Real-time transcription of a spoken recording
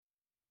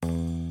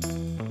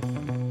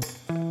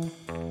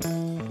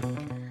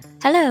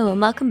Hello, and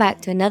welcome back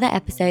to another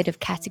episode of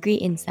Category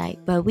Insight,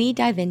 where we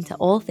dive into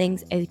all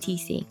things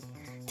OTC.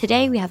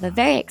 Today, we have a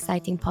very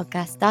exciting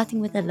podcast starting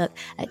with a look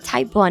at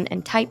type 1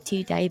 and type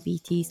 2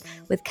 diabetes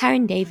with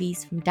Karen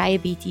Davies from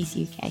Diabetes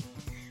UK.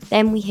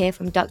 Then we hear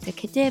from Dr.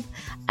 Khadib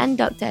and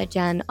Dr.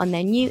 Ajan on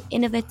their new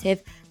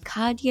innovative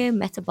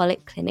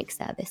cardiometabolic clinic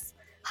service,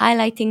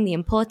 highlighting the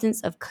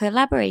importance of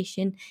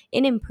collaboration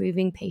in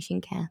improving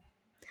patient care.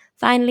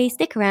 Finally,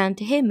 stick around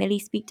to hear Millie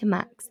speak to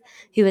Max,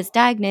 who was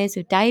diagnosed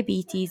with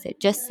diabetes at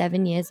just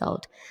 7 years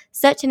old.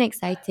 Such an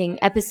exciting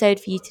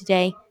episode for you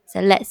today, so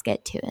let's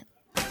get to it.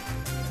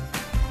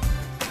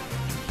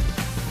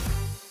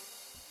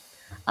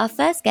 Our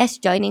first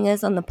guest joining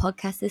us on the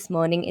podcast this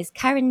morning is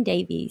Karen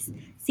Davies,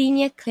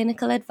 Senior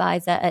Clinical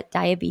Advisor at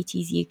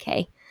Diabetes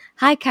UK.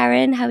 Hi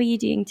Karen, how are you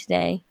doing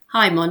today?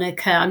 Hi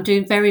Monica, I'm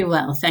doing very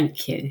well,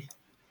 thank you.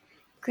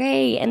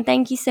 Great, and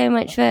thank you so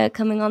much for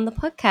coming on the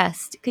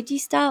podcast. Could you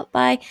start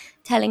by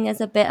telling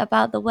us a bit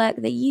about the work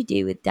that you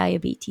do with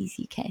Diabetes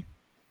UK?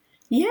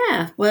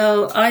 Yeah,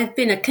 well, I've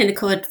been a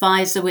clinical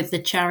advisor with the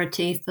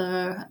charity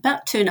for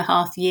about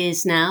 2.5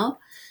 years now,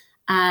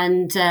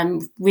 and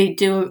we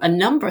do a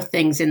number of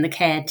things in the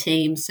care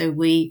team. So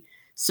we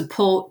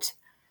support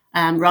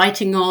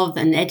writing of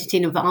and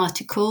editing of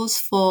articles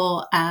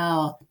for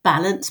our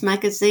Balance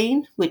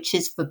magazine, which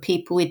is for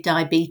people with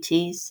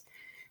diabetes,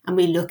 and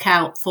we look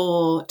out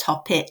for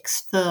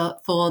topics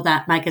for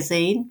that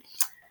magazine.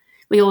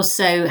 We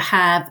also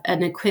have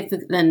an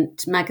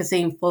equivalent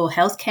magazine for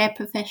healthcare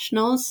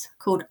professionals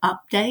called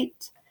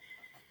Update.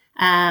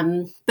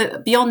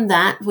 But beyond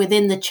that,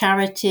 within the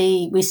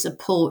charity, we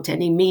support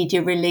any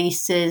media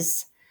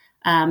releases,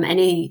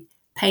 any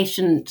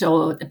patient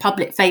or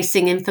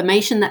public-facing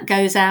information that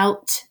goes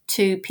out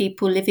to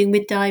people living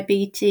with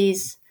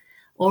diabetes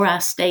or our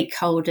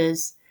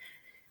stakeholders.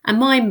 And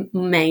my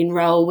main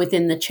role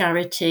within the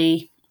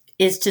charity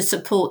is to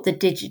support the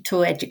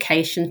digital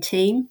education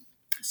team.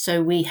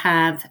 So we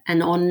have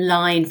an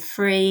online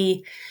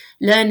free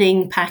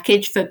learning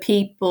package for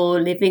people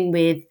living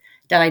with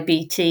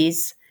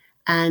diabetes.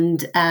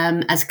 And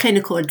as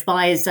clinical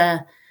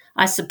advisor,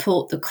 I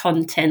support the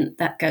content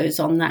that goes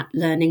on that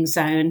learning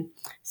zone.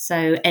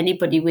 So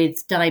anybody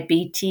with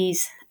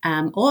diabetes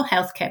or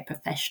healthcare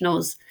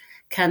professionals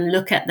can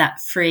look at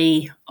that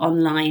free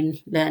online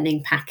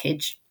learning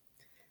package.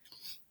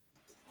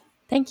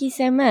 Thank you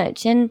so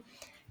much. And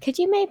could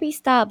you maybe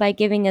start by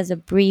giving us a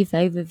brief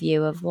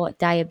overview of what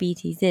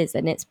diabetes is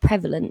and its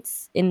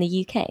prevalence in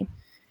the UK?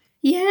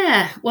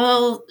 Yeah,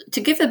 well,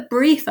 to give a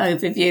brief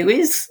overview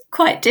is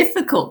quite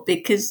difficult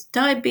because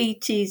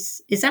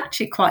diabetes is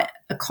actually quite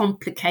a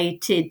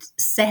complicated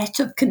set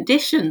of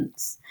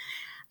conditions.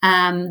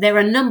 There are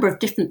a number of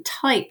different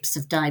types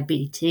of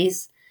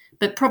diabetes,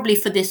 but probably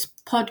for this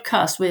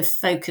podcast, we've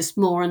focused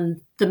more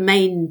on the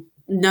main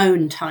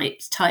known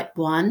types, type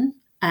 1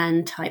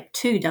 and type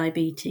 2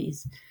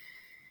 diabetes.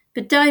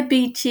 But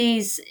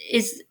diabetes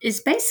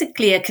is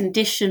basically a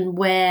condition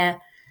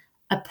where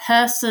a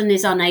person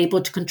is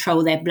unable to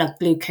control their blood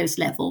glucose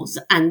levels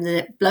and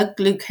the blood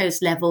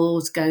glucose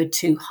levels go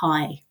too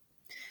high.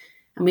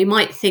 And we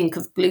might think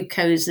of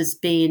glucose as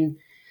being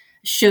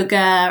sugar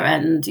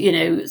and,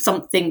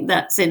 something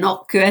that's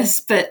innocuous,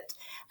 but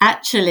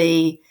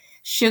actually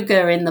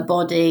sugar in the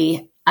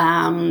body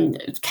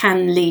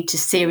can lead to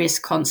serious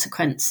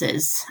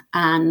consequences.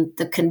 And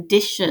the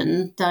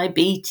condition,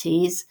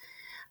 diabetes,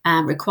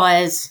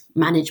 requires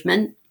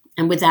management.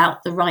 And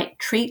without the right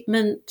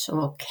treatment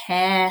or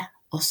care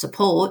or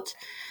support,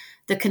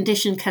 the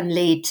condition can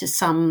lead to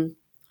some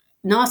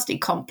nasty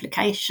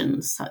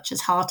complications such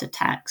as heart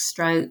attacks,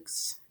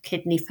 strokes,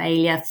 kidney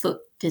failure, foot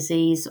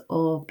disease,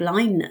 or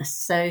blindness.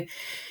 So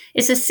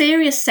it's a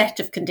serious set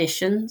of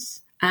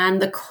conditions,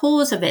 and the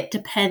cause of it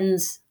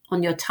depends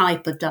on your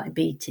type of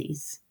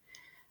diabetes.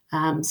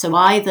 So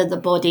either the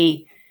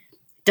body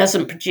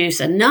doesn't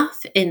produce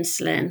enough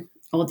insulin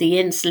or the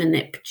insulin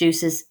it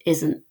produces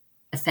isn't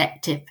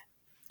effective.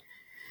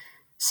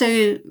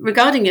 So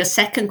regarding your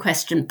second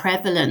question,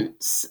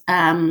 prevalence,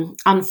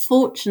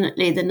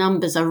 unfortunately, the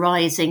numbers are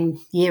rising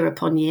year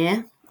upon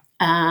year.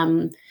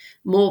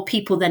 More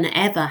people than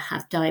ever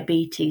have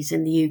diabetes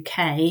in the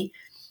UK.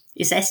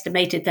 It's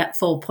estimated that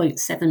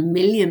 4.7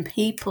 million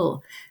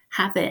people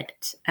have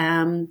it.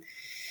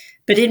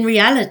 But in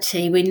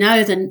reality, we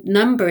know the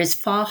number is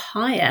far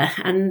higher,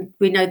 and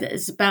we know that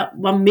there's about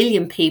 1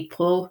 million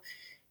people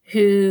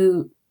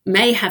who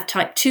may have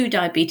type 2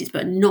 diabetes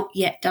but not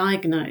yet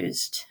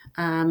diagnosed.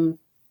 And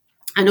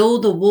all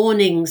the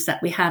warnings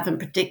that we have and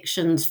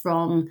predictions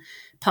from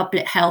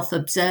public health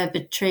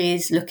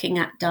observatories looking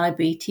at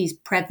diabetes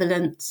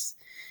prevalence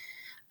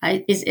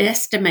is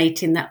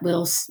estimating that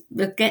we'll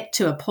get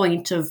to a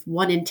point of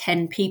 1 in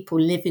 10 people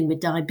living with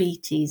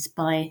diabetes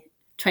by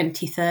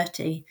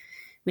 2030,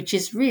 which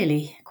is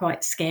really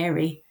quite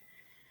scary.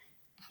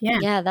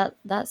 Yeah,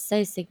 that's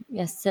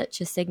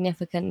such a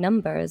significant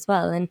number as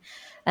well.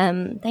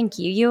 And thank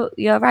you.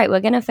 You're right. We're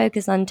going to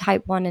focus on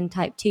type 1 and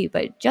type 2,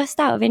 but just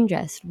out of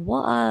interest,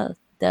 what are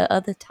the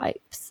other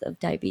types of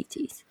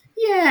diabetes?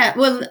 Yeah,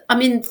 well, I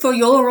mean, for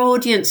your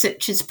audience,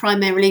 which is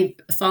primarily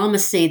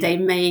pharmacy, they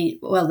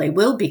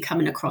will be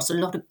coming across a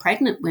lot of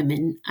pregnant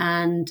women.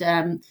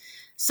 And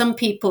some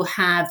people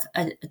have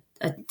a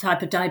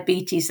type of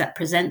diabetes that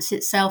presents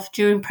itself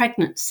during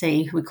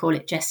pregnancy. We call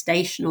it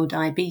gestational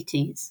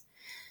diabetes.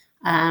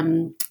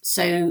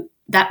 So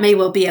that may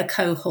well be a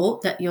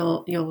cohort that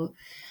your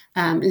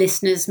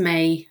listeners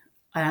may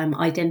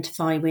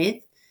identify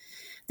with.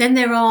 Then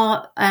there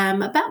are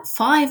about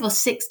 5 or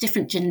 6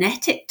 different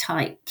genetic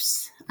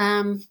types. They're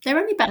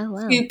only about Oh,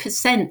 wow.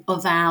 2%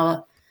 of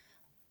our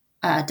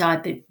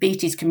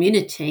diabetes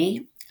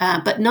community,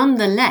 but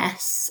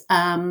nonetheless,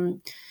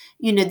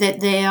 that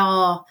they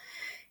are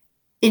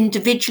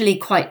individually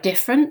quite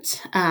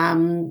different.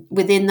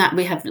 Within that,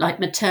 we have like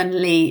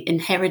maternally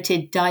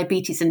inherited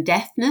diabetes and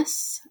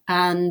deafness,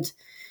 and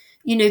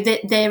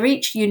they're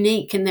each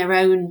unique in their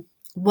own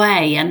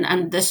way,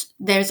 and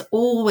there's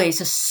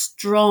always a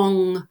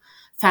strong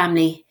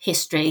family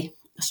history,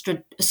 a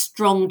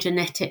strong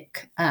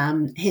genetic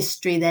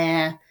history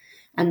there.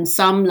 And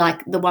some,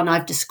 like the one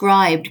I've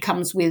described,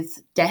 comes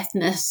with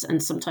deafness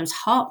and sometimes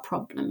heart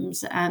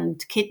problems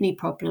and kidney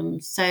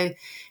problems. So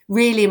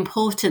really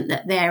important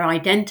that they're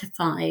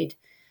identified,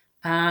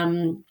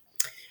 so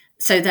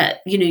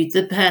that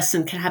the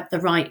person can have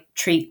the right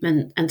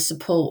treatment and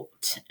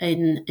support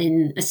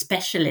in a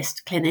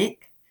specialist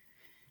clinic.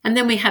 And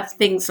then we have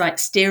things like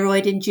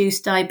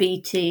steroid-induced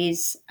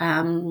diabetes,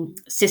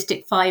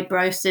 cystic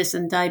fibrosis,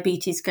 and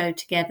diabetes go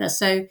together.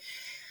 So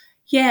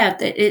yeah,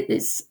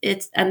 it's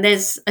and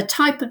there's a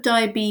type of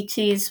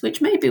diabetes which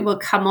maybe we'll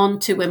come on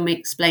to when we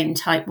explain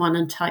type 1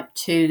 and type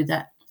 2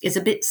 that is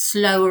a bit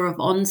slower of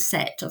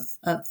onset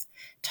of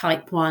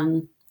type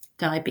 1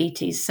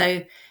 diabetes.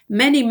 So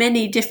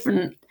many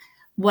different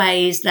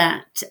ways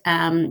that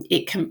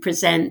it can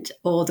present,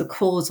 or the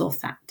causal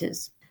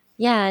factors.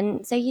 Yeah,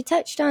 and so you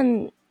touched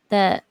on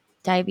that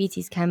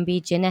diabetes can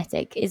be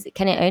genetic.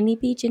 Can it only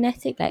be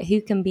genetic? Like,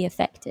 who can be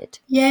affected?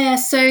 Yeah,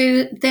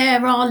 so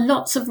there are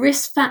lots of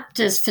risk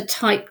factors for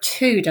type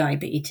 2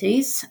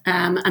 diabetes,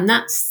 and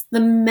that's the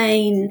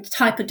main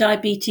type of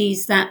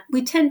diabetes that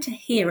we tend to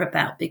hear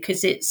about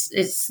because it's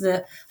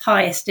the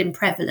highest in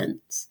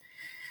prevalence.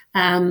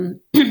 But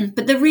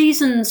the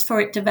reasons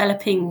for it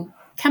developing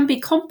can be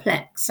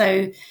complex.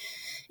 So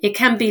it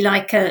can be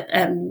like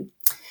a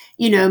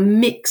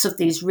mix of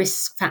these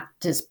risk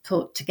factors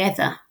put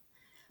together.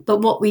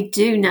 But what we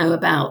do know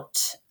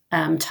about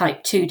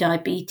type 2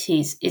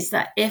 diabetes is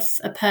that if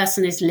a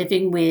person is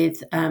living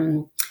with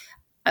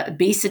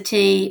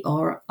obesity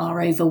or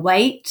are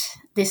overweight,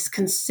 this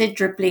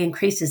considerably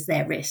increases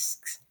their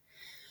risks.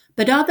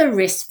 But other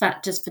risk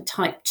factors for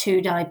type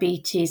 2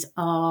 diabetes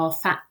are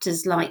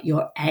factors like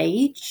your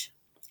age.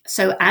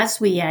 So as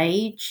we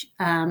age,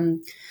 the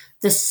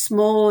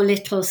small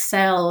little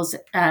cells,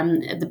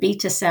 the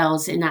beta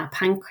cells in our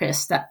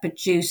pancreas that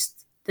produce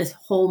the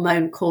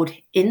hormone called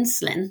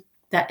insulin,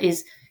 that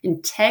is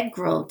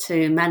integral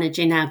to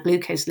managing our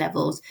glucose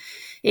levels,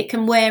 it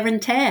can wear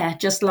and tear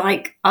just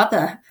like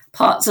other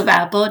parts of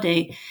our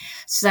body.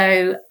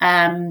 So,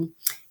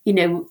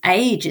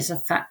 age is a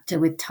factor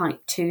with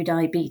type 2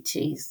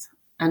 diabetes.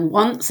 And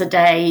once a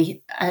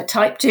day,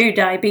 type 2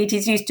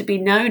 diabetes used to be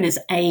known as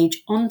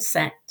age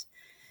onset.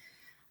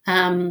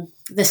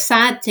 The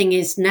sad thing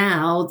is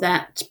now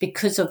that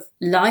because of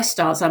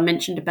lifestyles I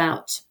mentioned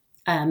about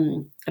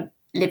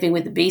living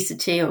with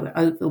obesity or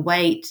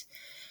overweight,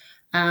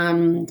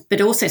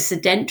 but also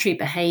sedentary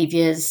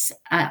behaviours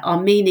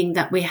are meaning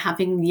that we're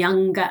having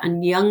younger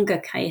and younger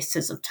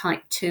cases of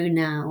type 2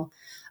 now,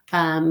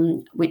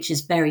 which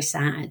is very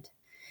sad.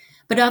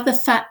 But other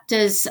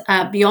factors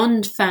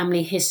beyond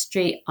family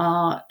history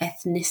are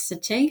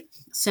ethnicity.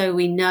 So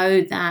we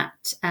know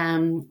that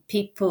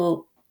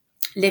people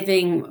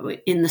living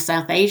in the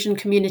South Asian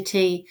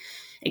community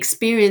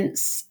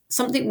experience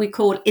something we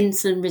call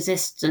insulin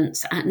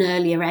resistance at an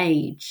earlier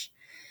age.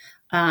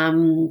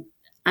 And,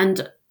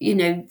 we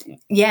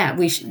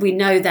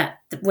know that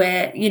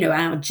where,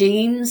 our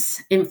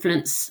genes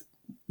influence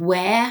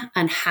where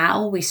and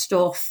how we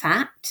store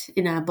fat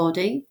in our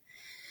body.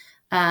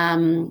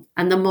 And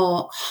the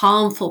more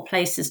harmful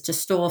places to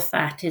store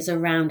fat is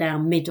around our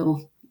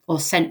middle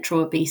or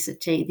central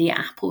obesity, the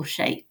apple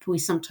shape we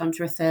sometimes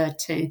refer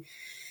to.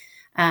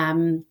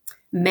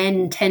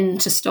 Men tend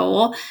to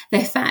store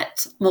their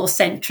fat more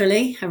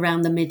centrally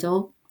around the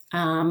middle.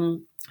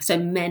 So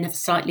men have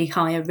slightly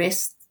higher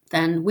risk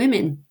than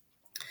women.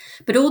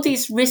 But all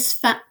these risk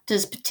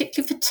factors,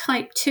 particularly for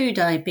type 2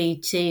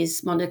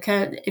 diabetes,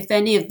 Monica, if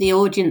any of the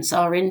audience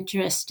are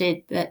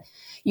interested, but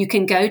you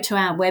can go to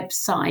our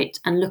website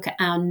and look at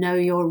our Know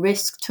Your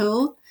Risk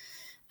tool.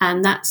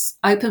 And that's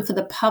open for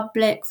the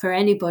public, for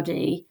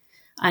anybody.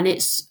 And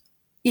it's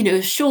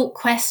short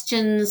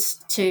questions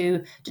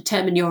to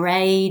determine your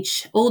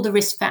age, all the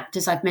risk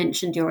factors I've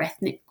mentioned, your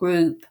ethnic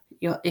group,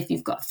 if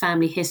you've got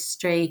family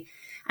history,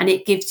 and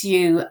it gives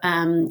you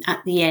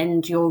at the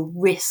end your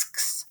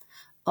risks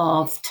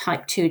of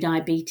type 2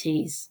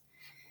 diabetes.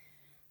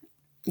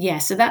 Yeah,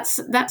 so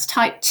that's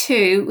type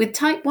 2. With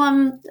type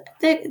 1,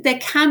 there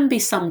can be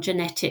some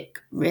genetic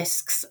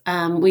risks.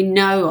 We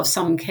know of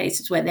some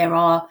cases where there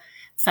are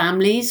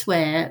families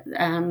where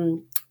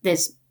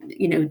there's,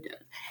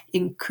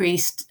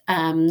 increased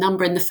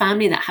number in the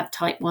family that have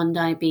type 1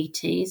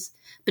 diabetes,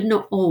 but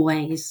not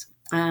always.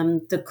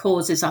 The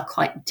causes are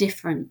quite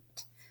different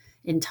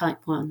in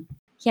type 1.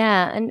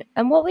 Yeah,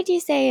 and what would you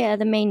say are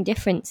the main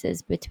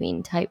differences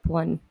between type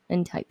 1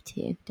 and type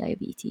 2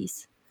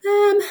 diabetes?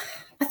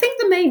 I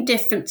think the main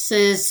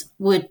differences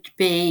would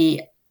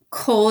be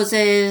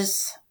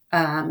causes,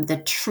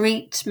 the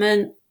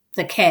treatment,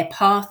 the care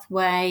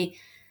pathway,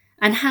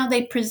 and how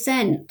they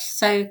present.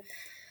 So,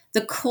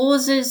 the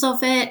causes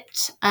of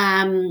it,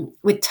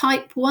 with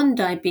type 1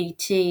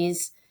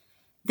 diabetes,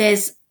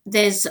 there's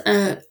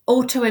an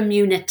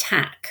autoimmune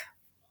attack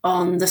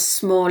on the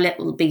small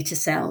little beta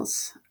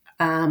cells,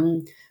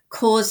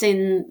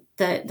 causing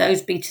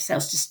those beta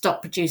cells to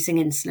stop producing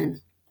insulin.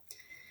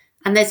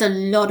 And there's a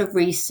lot of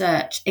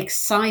research,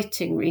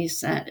 exciting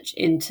research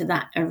into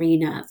that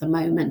arena at the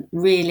moment,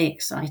 really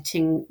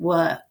exciting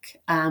work,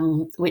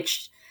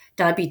 which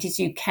Diabetes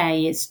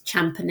UK is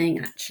championing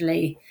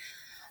actually,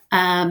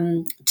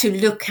 to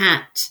look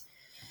at,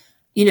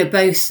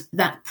 both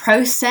that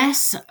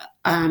process,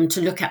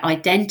 to look at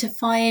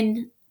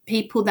identifying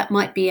people that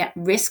might be at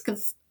risk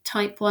of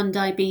type 1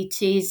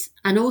 diabetes,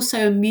 and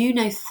also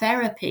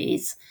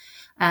immunotherapies,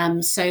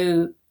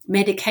 so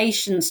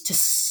medications to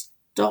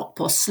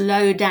stop or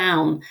slow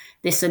down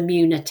this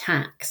immune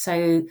attack.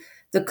 So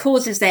the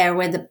causes there are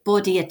where the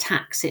body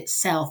attacks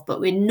itself, but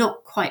we're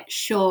not quite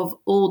sure of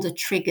all the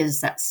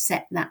triggers that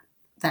set that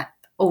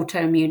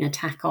autoimmune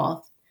attack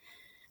off.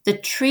 The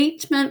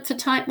treatment for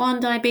type 1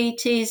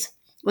 diabetes,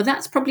 well,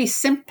 that's probably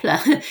simpler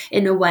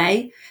in a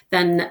way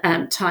than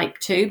type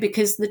 2,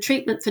 because the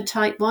treatment for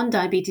type 1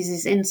 diabetes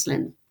is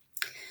insulin.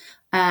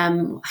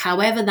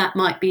 However, that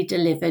might be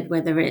delivered,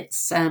 whether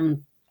it's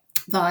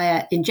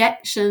via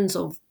injections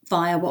or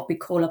via what we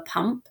call a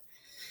pump.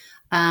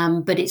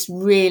 But it's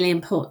really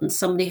important.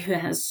 Somebody who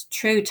has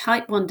true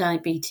type 1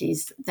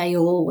 diabetes, they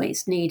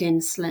always need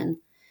insulin.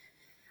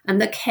 And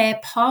the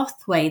care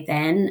pathway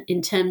then,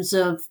 in terms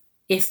of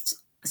if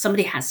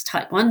somebody has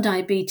type 1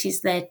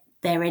 diabetes, their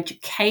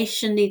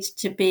education needs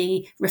to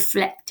be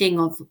reflecting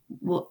of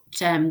what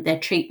their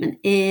treatment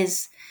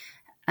is.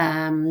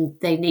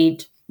 They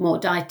need more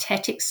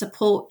dietetic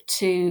support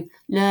to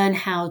learn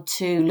how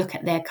to look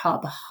at their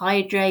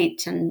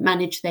carbohydrate and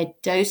manage their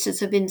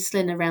doses of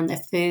insulin around their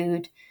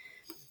food.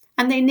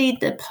 And they need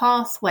the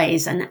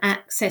pathways and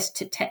access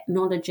to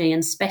technology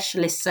and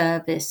specialist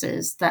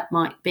services that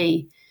might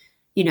be,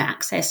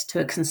 access to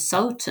a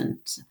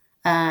consultant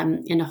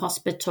in a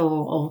hospital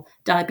or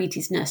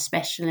diabetes nurse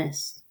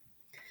specialist.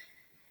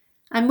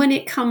 And when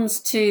it comes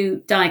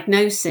to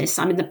diagnosis,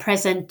 the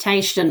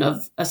presentation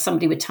of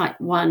somebody with type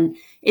 1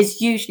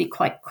 is usually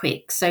quite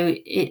quick. So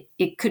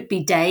it could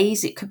be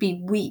days, it could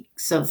be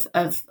weeks of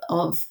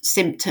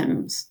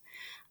symptoms.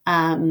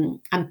 And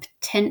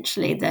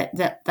potentially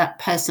that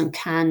person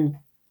can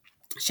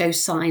show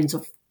signs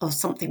of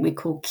something we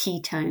call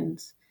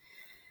ketones.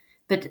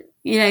 But,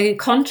 in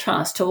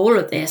contrast to all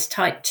of this,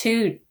 type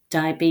 2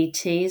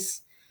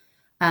 diabetes,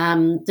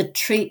 the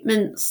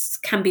treatments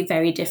can be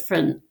very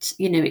different.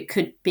 It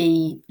could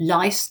be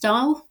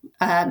lifestyle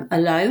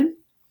alone.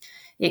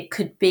 It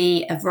could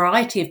be a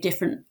variety of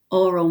different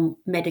oral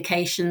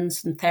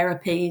medications and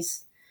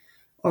therapies,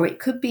 or it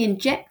could be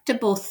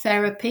injectable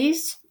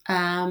therapies,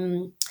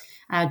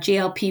 our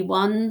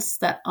GLP-1s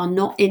that are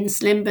not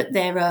insulin, but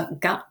they're a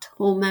gut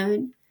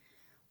hormone,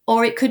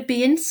 or it could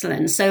be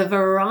insulin. So a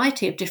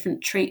variety of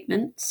different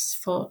treatments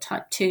for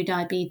type 2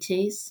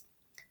 diabetes.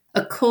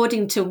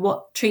 According to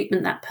what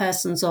treatment that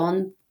person's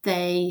on,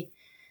 they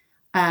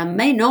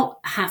may not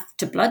have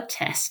to blood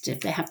test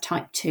if they have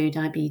type 2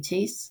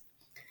 diabetes.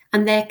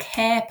 And their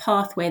care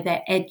pathway,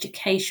 their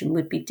education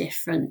would be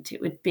different.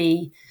 It would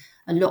be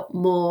a lot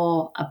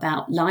more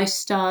about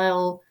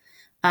lifestyle,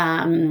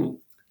 and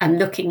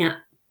looking at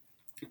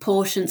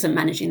portions and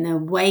managing their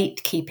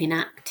weight, keeping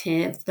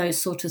active, those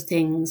sort of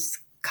things,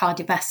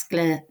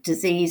 cardiovascular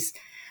disease,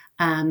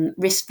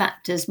 risk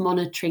factors,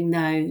 monitoring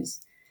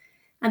those.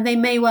 And they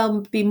may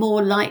well be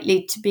more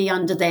likely to be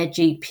under their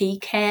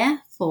GP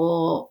care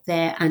for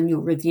their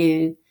annual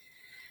review.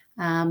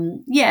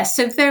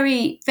 So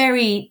very,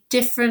 very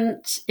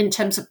different in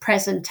terms of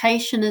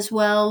presentation as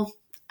well.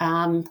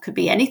 Could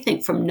be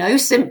anything from no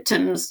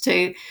symptoms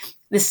to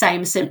the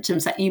same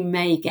symptoms that you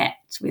may get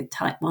with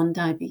type 1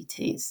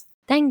 diabetes.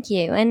 Thank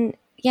you. And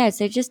yeah,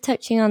 so just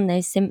touching on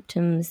those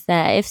symptoms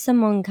there, if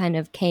someone kind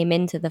of came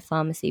into the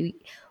pharmacy,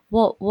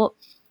 what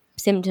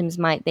symptoms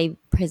might they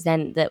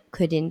present that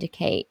could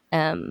indicate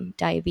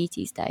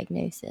diabetes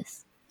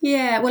diagnosis?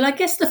 Yeah, well, I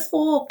guess the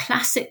 4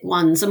 classic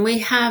ones, and we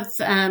have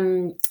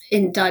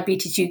in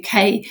Diabetes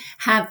UK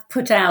have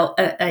put out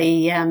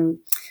a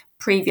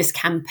previous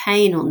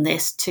campaign on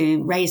this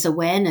to raise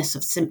awareness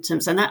of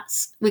symptoms, and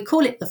we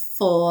call it the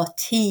 4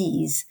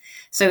 T's.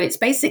 So it's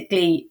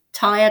basically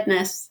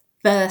tiredness,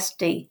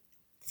 thirsty,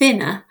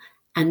 thinner,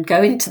 and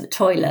going to the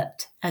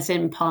toilet, as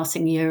in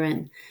passing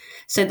urine.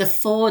 So the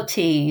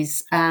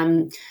 4Ts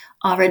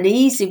are an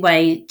easy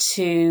way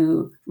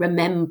to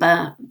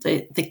remember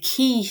the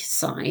key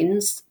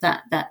signs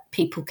that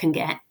people can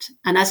get.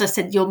 And as I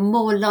said, you're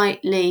more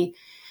likely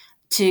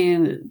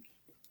to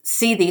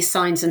see these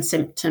signs and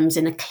symptoms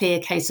in a clear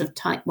case of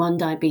type 1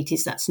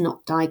 diabetes that's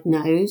not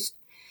diagnosed.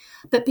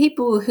 But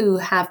people who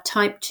have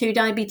type 2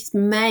 diabetes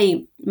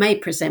may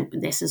present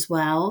with this as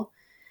well.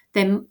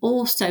 There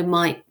also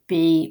might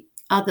be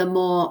other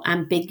more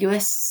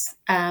ambiguous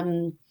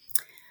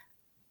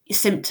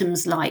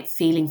symptoms like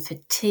feeling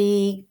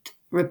fatigued,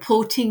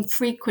 reporting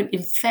frequent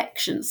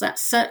infections. That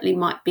certainly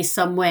might be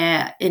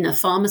somewhere in a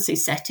pharmacy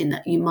setting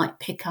that you might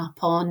pick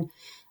up on.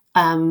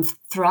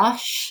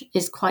 Thrush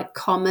is quite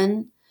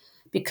common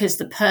because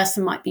the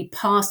person might be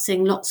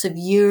passing lots of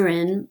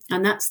urine,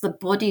 and that's the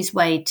body's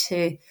way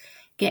to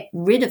get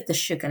rid of the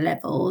sugar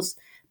levels,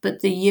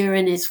 but the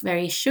urine is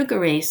very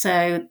sugary,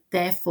 so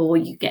therefore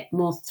you get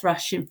more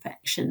thrush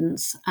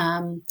infections.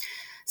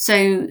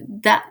 So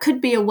that could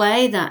be a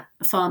way that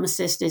a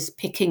pharmacist is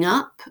picking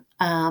up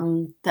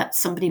that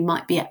somebody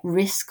might be at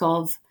risk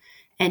of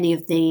any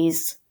of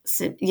these,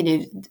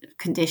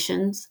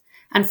 conditions.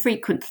 And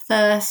frequent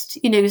thirst,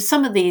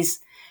 some of these,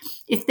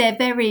 if they're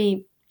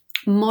very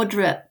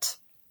moderate,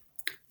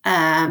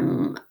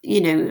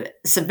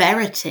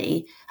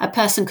 severity, a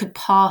person could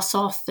pass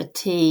off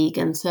fatigue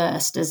and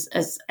thirst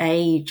as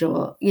age,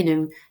 or,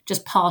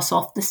 just pass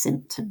off the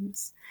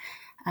symptoms.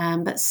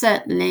 But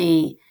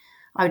certainly,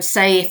 I would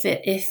say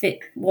if it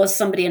was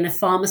somebody in a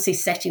pharmacy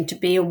setting, to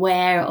be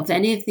aware of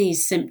any of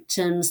these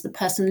symptoms, the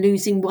person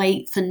losing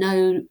weight for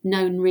no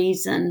known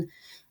reason,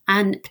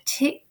 and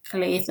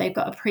particularly if they've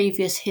got a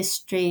previous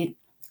history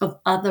of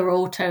other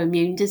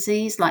autoimmune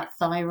disease like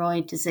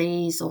thyroid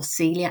disease or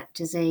celiac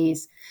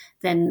disease,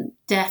 then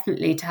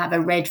definitely to have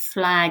a red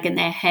flag in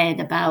their head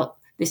about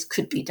this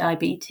could be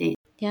diabetes.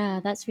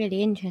 Yeah, that's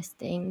really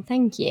interesting.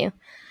 Thank you.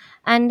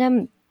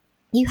 And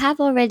you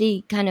have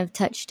already kind of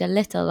touched a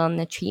little on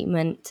the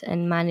treatment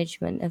and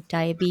management of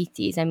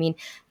diabetes. I mean,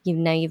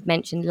 you've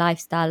mentioned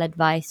lifestyle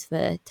advice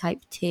for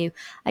type 2.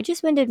 I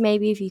just wondered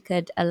maybe if you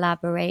could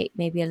elaborate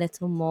maybe a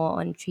little more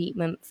on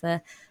treatment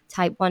for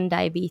type 1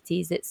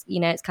 diabetes. It's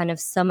kind of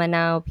summer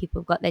now,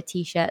 people have got their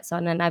t-shirts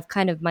on, and I've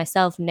kind of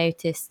myself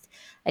noticed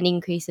an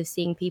increase of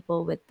seeing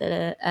people with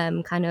the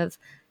kind of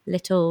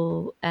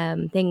little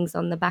things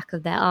on the back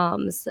of their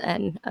arms,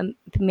 and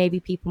maybe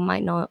people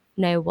might not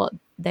know what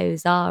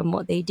those are and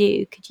what they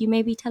do. Could you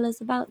maybe tell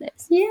us about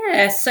this?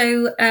 Yeah,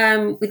 so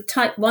with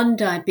type 1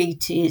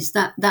 diabetes,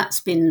 that's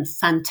been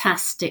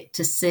fantastic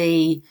to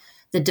see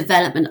the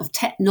development of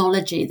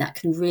technology that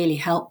can really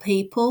help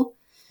people.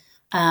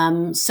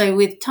 So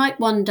with type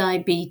 1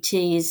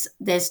 diabetes,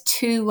 there's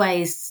two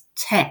ways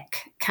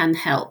tech can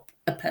help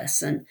a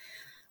person.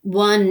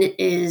 One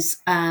is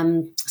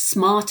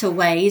smarter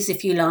ways,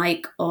 if you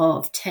like,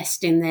 of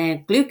testing their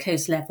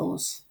glucose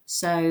levels.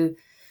 So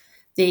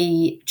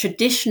the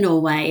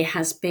traditional way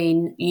has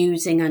been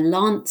using a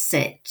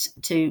lancet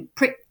to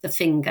prick the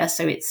finger.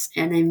 So it's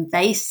an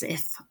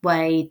invasive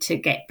way to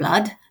get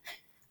blood,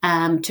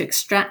 to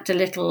extract a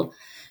little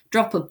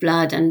drop of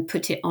blood and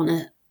put it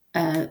on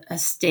a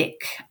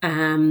stick,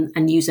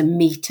 and use a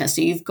meter.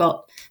 So you've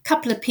got a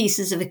couple of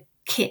pieces of a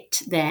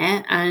kit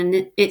there,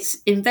 and it's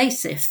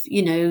invasive,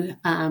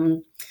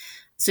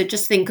 so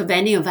just think of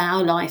any of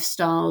our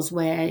lifestyles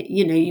where,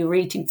 you're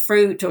eating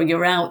fruit, or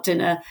you're out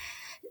in a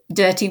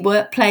dirty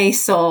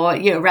workplace, or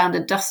you're around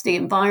a dusty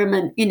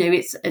environment,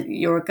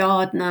 you're a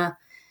gardener.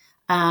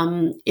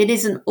 It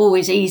isn't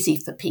always easy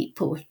for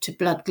people to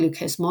blood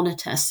glucose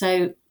monitor.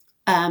 So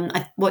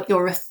what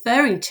you're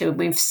referring to,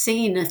 we've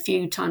seen a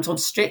few times on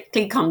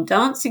Strictly Come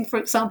Dancing, for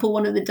example,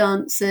 one of the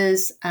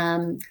dancers,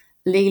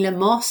 Leela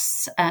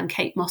Moss,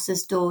 Kate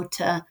Moss's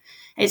daughter.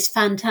 It's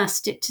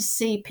fantastic to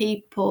see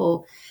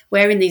people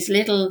wearing these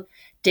little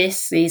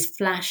discs, these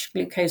flash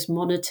glucose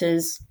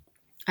monitors,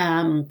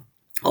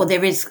 or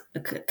there is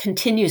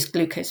continuous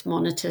glucose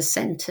monitor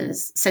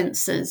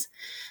sensors,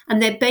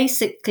 and they're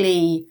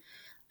basically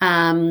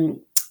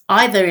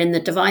either in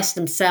the device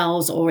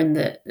themselves or in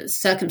the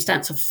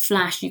circumstance of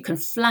flash. You can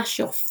flash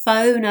your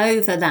phone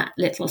over that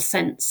little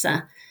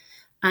sensor,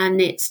 and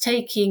it's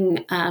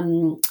taking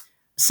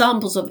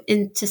samples of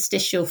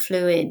interstitial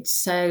fluid.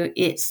 So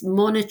it's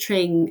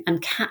monitoring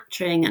and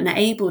capturing and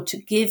able to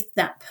give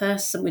that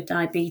person with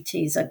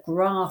diabetes a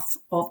graph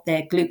of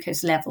their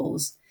glucose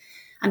levels.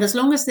 And as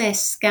long as they're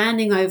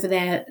scanning over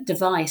their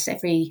device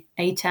every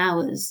 8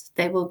 hours,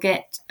 they will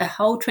get a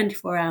whole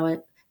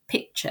 24-hour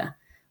picture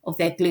of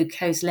their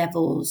glucose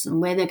levels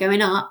and where they're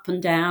going up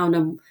and down,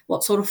 and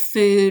what sort of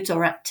foods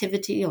or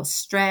activity or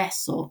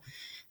stress or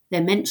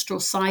their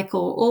menstrual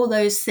cycle, all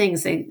those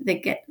things.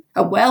 They get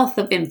a wealth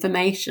of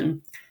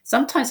information.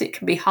 Sometimes it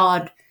can be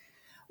hard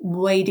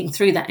wading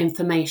through that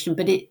information,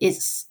 but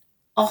it's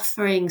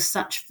offering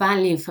such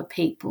value for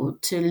people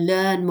to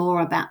learn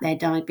more about their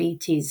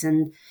diabetes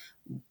and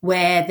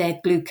where their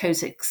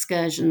glucose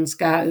excursions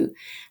go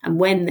and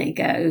when they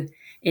go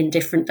in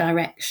different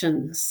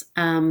directions.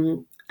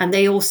 And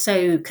they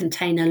also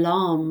contain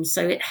alarms.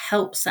 So it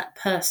helps that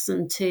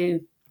person to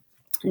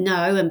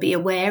know and be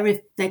aware if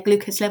their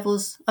glucose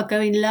levels are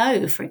going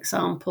low, for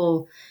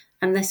example.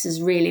 And this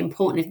is really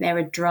important if they're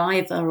a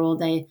driver or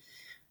they're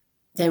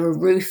a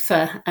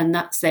roofer and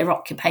that's their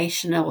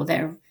occupation, or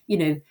they're,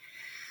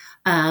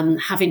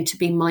 having to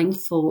be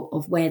mindful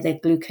of where their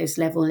glucose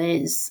level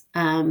is.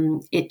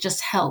 It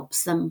just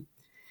helps them.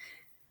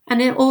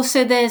 And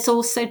there's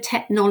also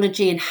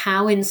technology in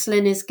how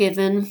insulin is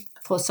given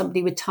for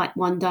somebody with type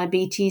 1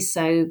 diabetes.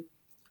 So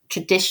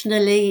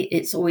traditionally,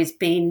 it's always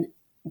been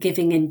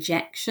giving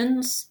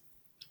injections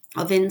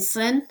of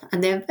insulin,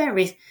 and there are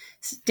very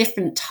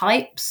different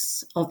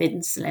types of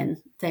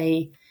insulin.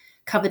 They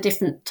cover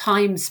different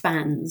time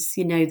spans.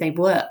 They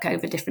work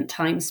over different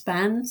time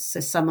spans. So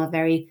some are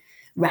very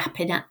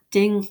rapid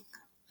acting,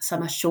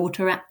 some are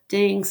shorter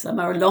acting, some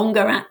are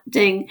longer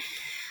acting.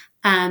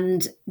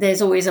 And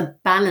there's always a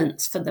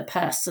balance for the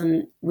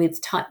person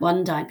with type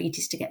 1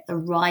 diabetes to get the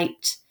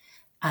right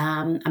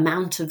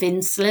amount of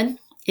insulin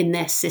in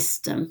their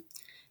system.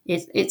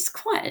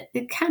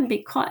 It can be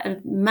quite a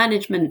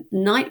management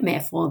nightmare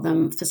for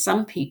them, for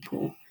some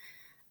people.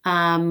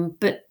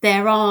 But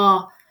there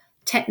are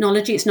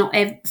technology, it's not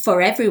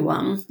for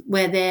everyone,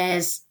 where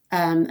there's,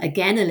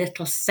 again, a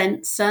little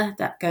sensor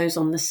that goes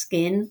on the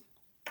skin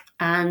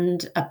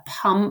and a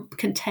pump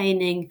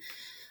containing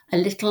a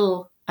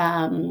little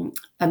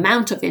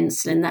amount of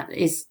insulin that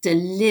is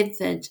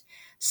delivered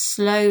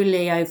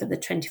slowly over the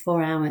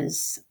 24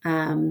 hours.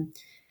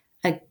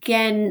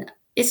 Again,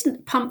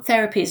 pump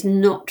therapy is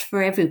not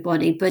for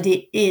everybody, but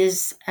it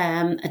is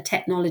a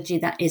technology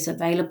that is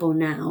available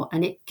now,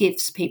 and it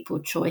gives people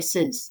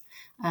choices,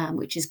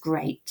 which is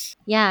great.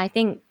 Yeah, I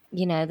think,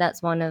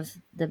 that's one of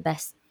the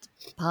best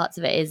parts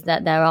of it, is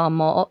that there are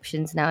more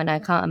options now, and I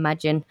can't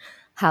imagine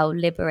how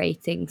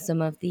liberating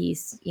some of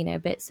these,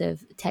 bits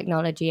of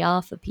technology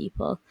are for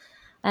people.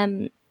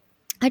 I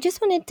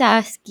just wanted to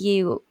ask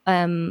you,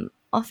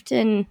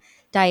 often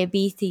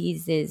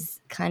diabetes is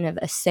kind of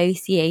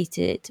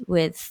associated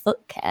with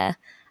foot care,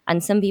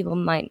 and some people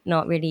might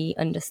not really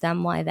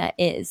understand why that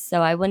is.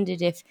 So I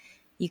wondered if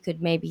you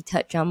could maybe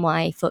touch on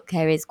why foot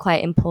care is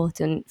quite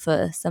important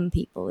for some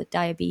people with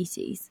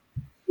diabetes.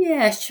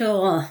 Yeah,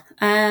 sure.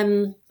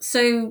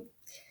 So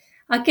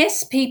I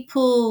guess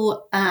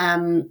people,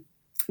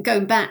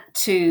 going back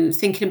to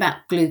thinking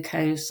about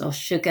glucose or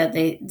sugar,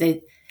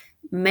 they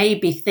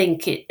maybe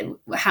think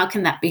how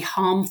can that be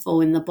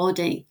harmful in the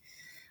body?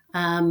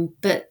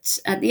 But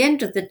at the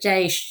end of the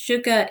day,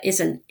 sugar is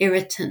an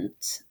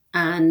irritant,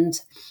 and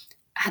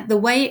the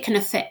way it can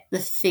affect the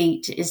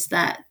feet is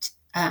that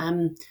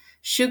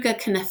sugar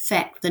can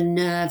affect the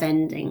nerve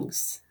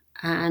endings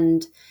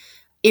and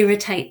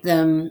irritate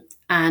them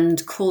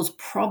and cause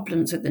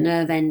problems with the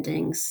nerve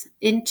endings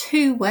in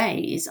two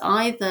ways: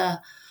 either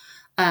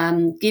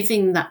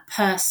giving that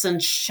person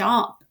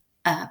sharp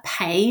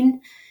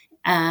pain,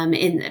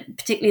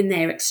 particularly in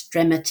their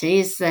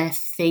extremities, their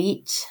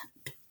feet,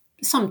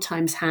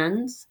 sometimes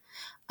hands,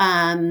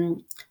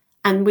 and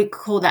we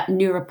call that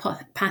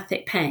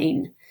neuropathic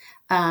pain.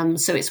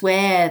 So it's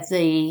where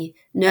the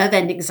nerve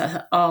endings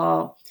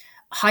are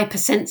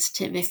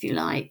hypersensitive, if you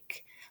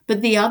like.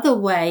 But the other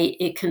way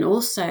it can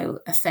also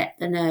affect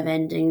the nerve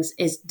endings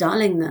is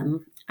dulling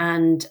them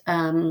and,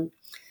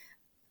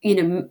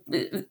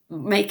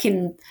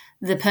 making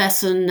the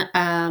person,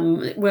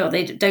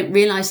 they don't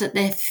realize that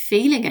they're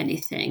feeling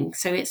anything.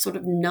 So it sort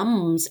of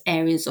numbs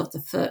areas of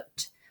the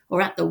foot,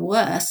 or at the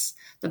worst,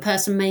 the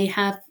person may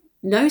have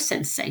no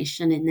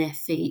sensation in their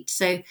feet.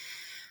 So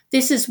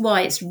this is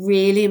why it's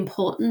really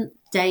important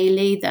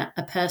daily that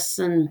a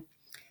person,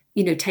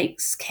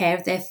 takes care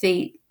of their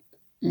feet,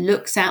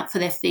 looks out for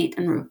their feet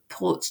and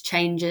reports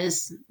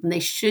changes. And they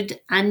should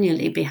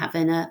annually be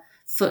having a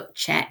foot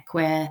check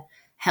where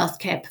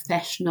healthcare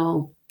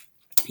professional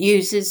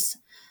uses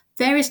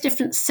various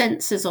different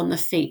sensors on the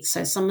feet.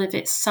 So some of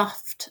it's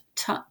soft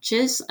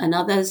touches and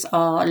others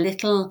are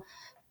little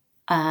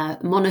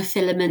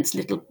monofilaments,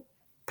 little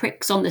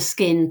pricks on the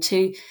skin,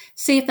 to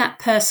see if that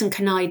person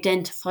can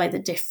identify the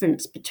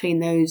difference between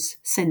those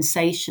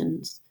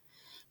sensations.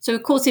 So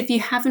of course, if you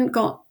haven't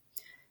got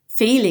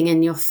feeling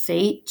in your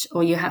feet,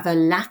 or you have a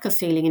lack of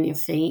feeling in your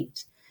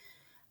feet,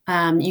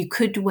 you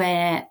could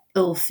wear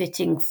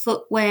ill-fitting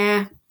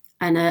footwear,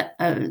 and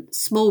a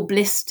small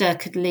blister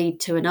could lead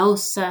to an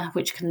ulcer,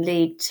 which can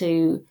lead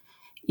to,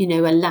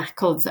 a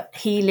lack of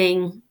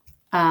healing,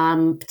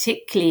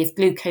 particularly if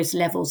glucose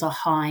levels are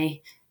high.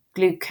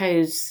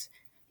 Glucose,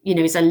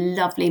 is a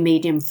lovely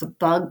medium for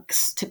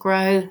bugs to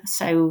grow.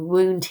 So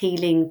wound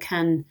healing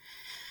can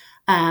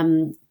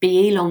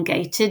be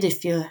elongated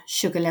if your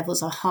sugar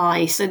levels are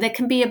high. So there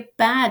can be a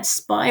bad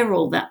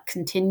spiral that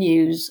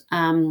continues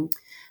from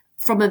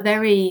a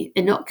very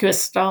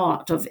innocuous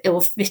start of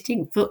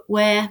ill-fitting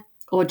footwear,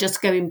 or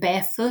just going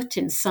barefoot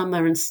in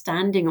summer and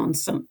standing on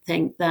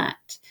something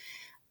that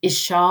is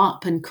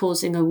sharp and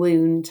causing a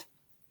wound.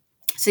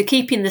 So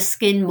keeping the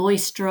skin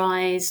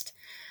moisturized,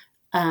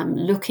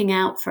 looking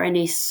out for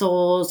any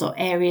sores or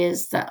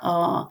areas that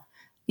are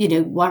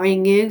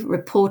worrying you,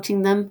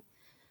 reporting them,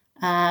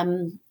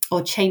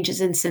 or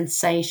changes in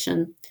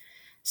sensation.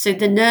 So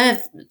the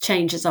nerve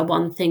changes are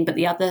one thing, but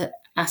the other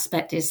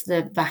aspect is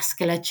the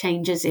vascular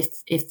changes.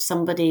 If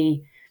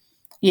somebody,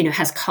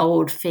 has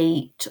cold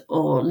feet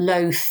or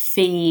low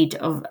feed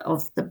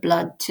of the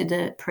blood to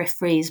the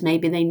peripheries,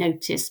 maybe they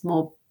notice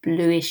more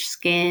bluish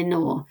skin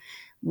or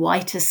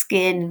whiter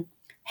skin,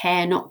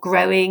 hair not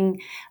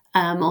growing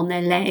on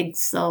their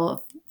legs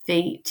or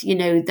feet.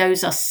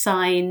 Those are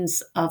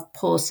signs of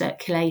poor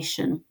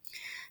circulation.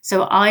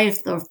 So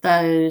either of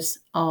those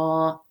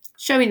are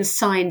showing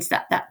signs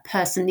that that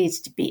person needs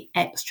to be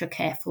extra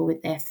careful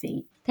with their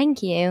feet.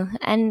 Thank you.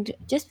 And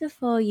just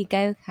before you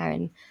go,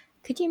 Karen,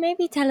 could you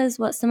maybe tell us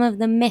what some of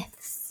the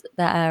myths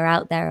that are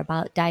out there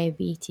about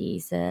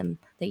diabetes that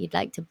you'd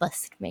like to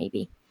bust,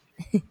 maybe?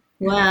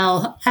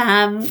 Well,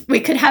 we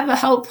could have a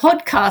whole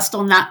podcast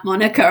on that,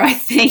 Monica, I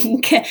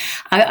think.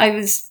 I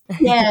was,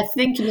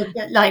 thinking of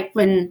it like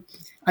when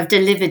I've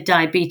delivered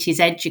diabetes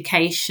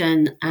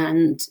education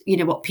and,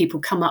 what people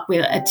come up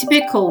with. A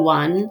typical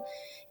one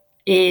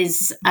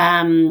is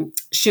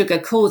sugar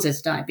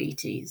causes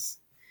diabetes.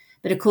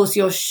 But of course,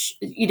 you're,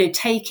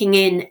 taking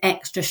in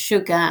extra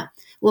sugar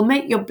will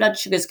make your blood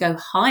sugars go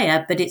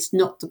higher, but it's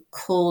not the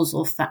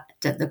causal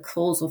factor. The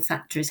causal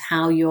factor is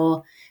how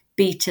your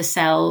beta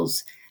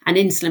cells and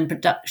insulin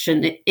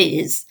production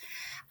is.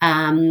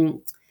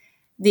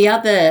 The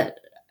other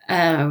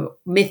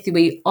myth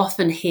we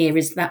often hear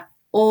is that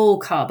all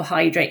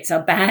carbohydrates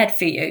are bad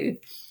for you.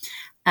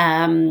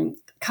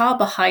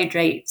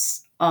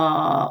 Carbohydrates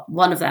are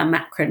one of our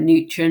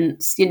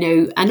macronutrients,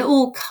 and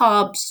all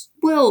carbs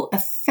will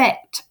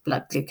affect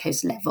blood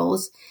glucose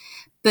levels,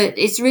 but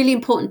it's really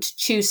important to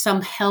choose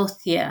some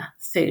healthier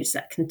foods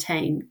that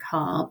contain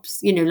carbs,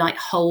 like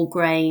whole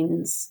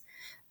grains,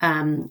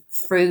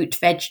 fruit,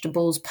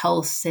 vegetables,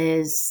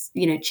 pulses,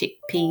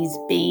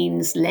 chickpeas,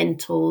 beans,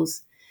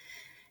 lentils,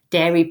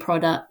 dairy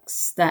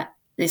products that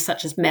is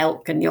such as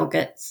milk and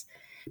yogurts,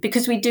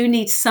 because we do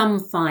need some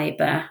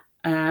fiber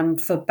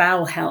for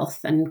bowel health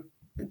and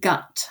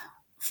gut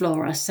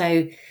flora.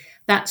 So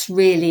that's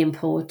really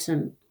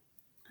important.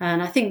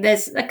 And I think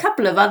there's a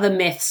couple of other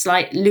myths,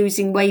 like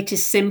losing weight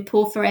is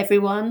simple for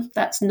everyone.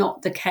 That's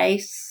not the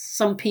case.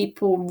 Some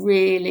people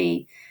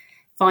really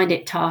find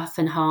it tough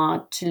and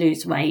hard to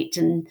lose weight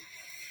and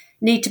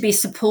need to be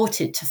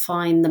supported to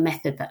find the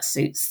method that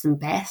suits them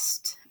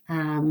best,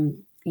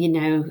 and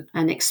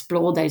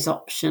explore those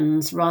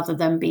options rather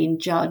than being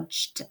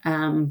judged.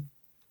 And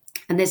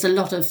there's a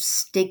lot of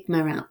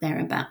stigma out there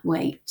about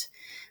weight,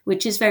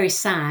 which is very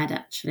sad,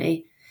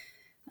 actually,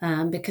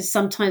 because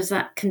sometimes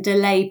that can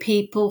delay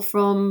people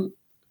from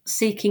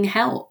seeking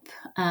help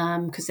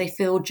because they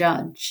feel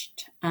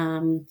judged.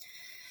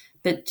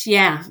 But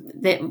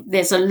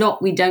there's a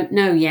lot we don't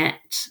know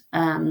yet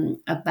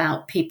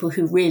about people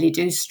who really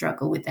do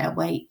struggle with their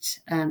weight,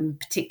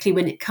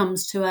 particularly when it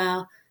comes to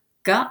our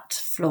gut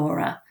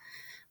flora.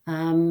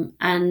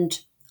 And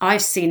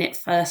I've seen it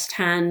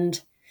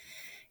firsthand,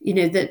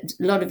 that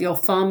a lot of your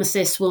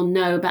pharmacists will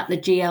know about the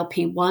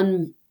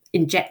GLP-1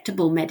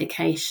 injectable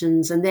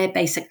medications, and they're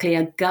basically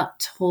a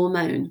gut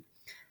hormone.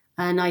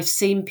 And I've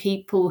seen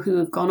people who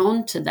have gone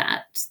on to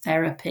that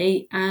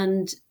therapy,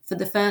 and for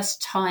the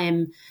first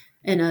time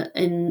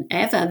in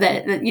ever,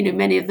 that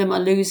many of them are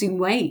losing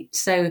weight.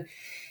 So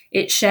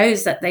it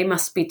shows that they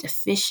must be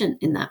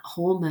deficient in that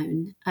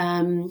hormone,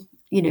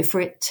 for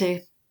it to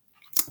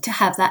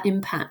have that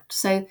impact.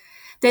 So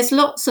there's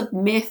lots of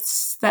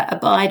myths that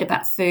abide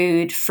about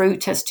food.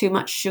 Fruit has too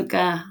much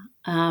sugar,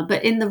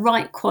 but in the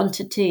right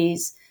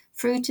quantities,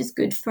 fruit is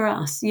good for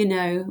us.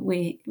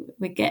 We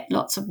get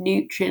lots of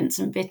nutrients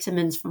and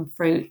vitamins from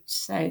fruit.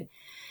 So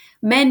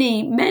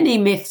many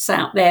myths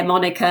out there,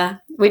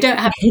 Monica. We don't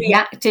have to be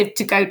active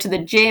to go to the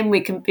gym.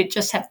 We can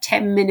just have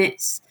 10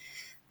 minutes,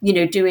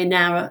 doing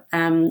our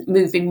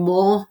moving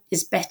more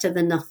is better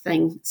than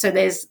nothing. So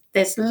there's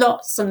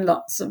lots and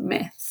lots of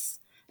myths.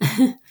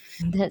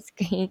 That's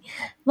great.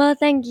 Well,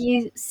 thank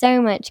you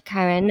so much,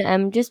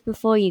 Karen. Just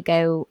before you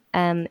go,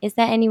 is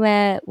there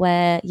anywhere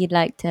where you'd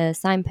like to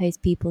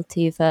signpost people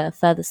to for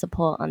further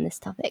support on this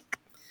topic?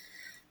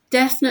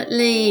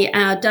 Definitely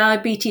our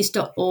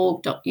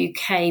diabetes.org.uk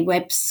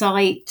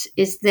website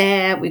is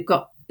there. We've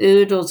got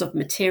oodles of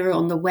material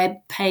on the web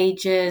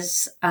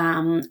pages.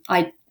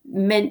 I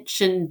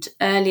mentioned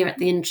earlier at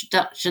the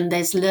introduction,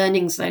 there's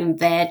Learning Zone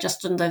there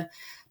just on the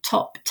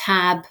top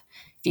tab.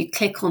 If you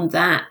click on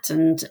that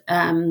and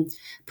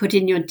put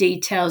in your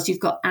details, you've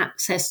got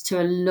access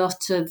to a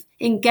lot of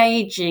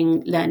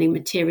engaging learning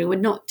material. We're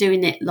not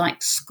doing it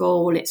like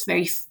school. It's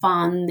very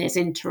fun. There's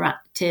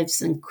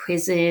interactives and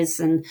quizzes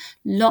and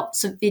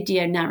lots of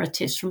video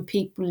narratives from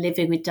people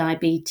living with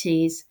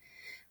diabetes.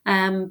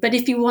 But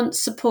if you want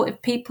support,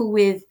 if people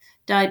with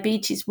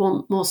diabetes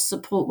want more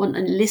support, want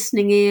a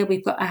listening ear,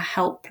 we've got our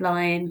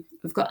helpline,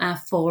 we've got our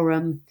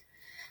forum.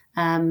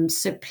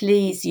 So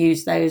please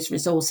use those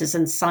resources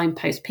and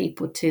signpost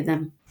people to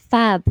them.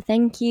 Fab.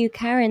 Thank you,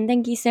 Karen.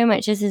 Thank you so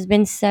much. This has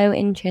been so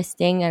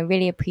interesting. I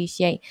really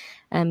appreciate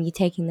you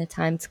taking the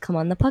time to come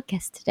on the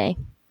podcast today.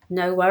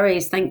 No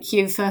worries. Thank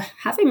you for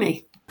having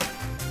me.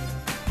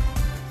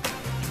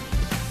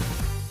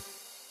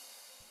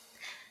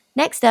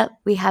 Next up,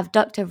 we have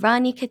Dr.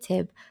 Rani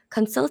Khatib,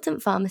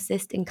 consultant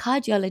pharmacist in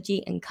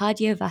cardiology and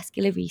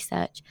cardiovascular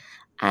research,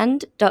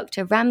 and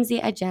Dr.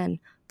 Ramzi Ajan,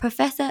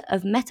 professor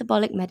of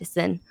metabolic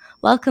medicine.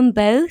 Welcome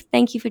both.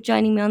 Thank you for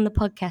joining me on the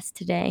podcast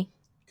today.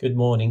 Good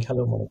morning.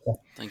 Hello,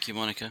 Monica. Thank you,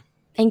 Monica.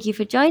 Thank you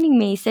for joining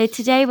me. So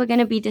today we're going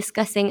to be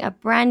discussing a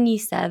brand new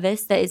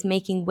service that is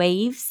making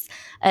waves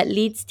at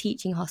Leeds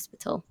Teaching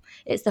Hospital.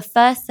 It's the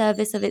first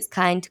service of its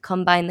kind to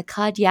combine the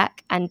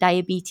cardiac and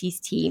diabetes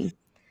team.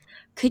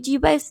 Could you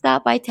both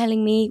start by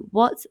telling me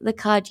what the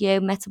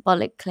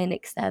cardiometabolic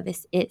clinic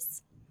service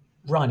is?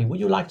 Rani,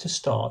 would you like to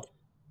start?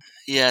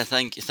 Yeah,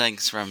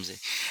 thanks, Ramsey.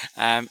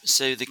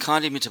 So the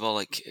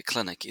Cardiometabolic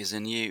Clinic is a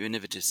new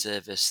innovative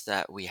service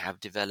that we have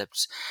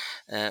developed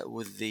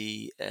with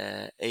the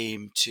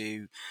aim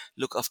to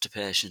look after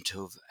patients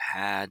who've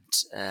had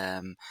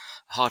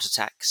heart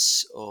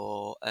attacks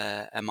or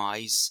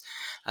MIs,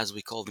 as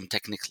we call them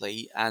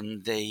technically,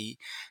 and they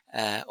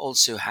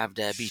also have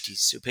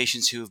diabetes. So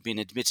patients who have been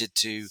admitted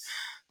to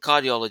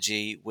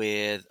cardiology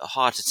with a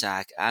heart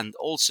attack and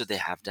also they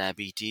have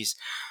diabetes,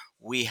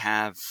 we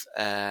have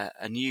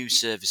a new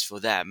service for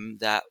them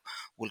that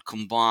will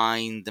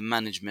combine the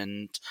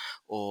management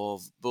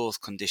of both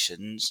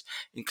conditions,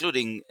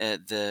 including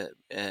the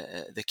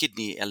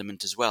kidney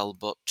element as well,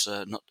 but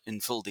not in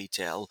full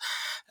detail,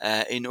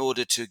 in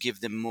order to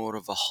give them more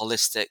of a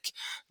holistic,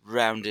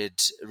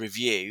 rounded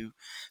review,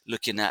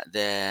 looking at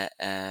their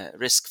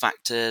risk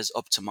factors,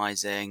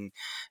 optimizing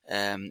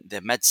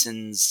their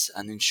medicines,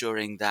 and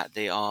ensuring that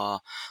they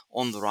are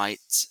on the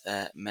right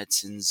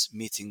medicines,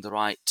 meeting the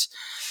right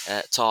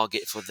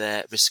target for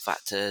their risk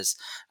factors,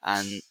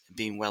 and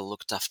being well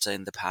looked after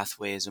in the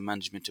pathways and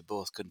management of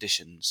both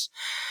conditions.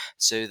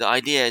 So the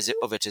idea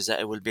of it is that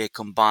it will be a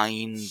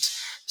combined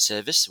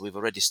service. We've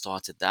already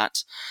started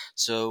that.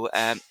 So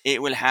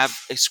it will have,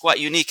 it's quite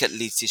unique at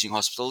Leeds Teaching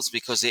Hospitals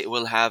because it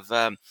will have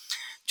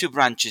two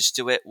branches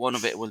to it. One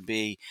of it will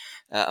be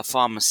a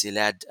pharmacy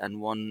led, and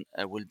one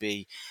will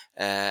be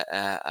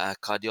a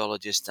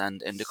cardiologist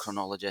and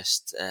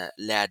endocrinologist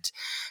led,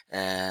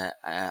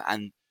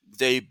 and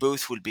they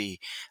both will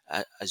be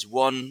as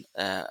one,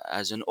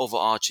 as an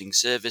overarching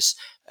service,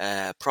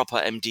 proper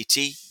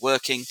MDT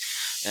working,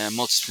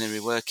 multidisciplinary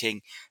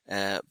working,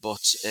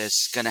 but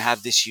it's going to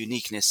have this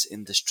uniqueness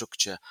in the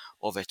structure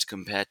of it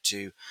compared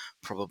to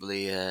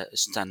probably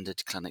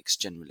standard clinics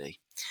generally.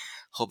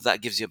 Hope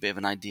that gives you a bit of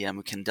an idea, and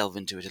we can delve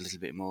into it a little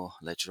bit more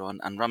later on.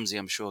 And Ramsey,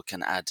 I'm sure,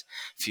 can add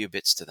a few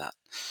bits to that.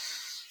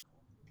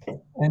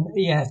 And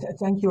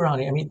thank you,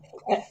 Rani. I mean,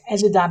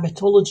 as a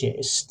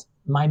diabetologist,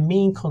 my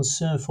main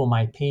concern for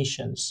my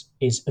patients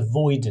is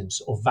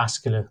avoidance of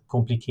vascular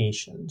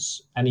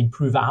complications and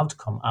improve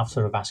outcome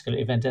after a vascular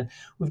event. And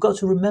we've got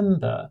to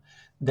remember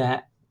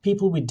that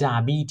people with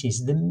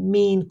diabetes, the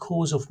main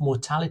cause of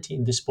mortality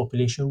in this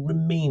population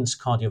remains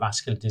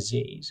cardiovascular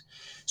disease.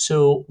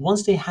 So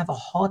once they have a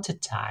heart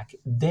attack,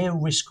 their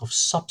risk of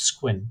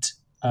subsequent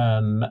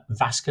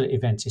vascular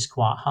events is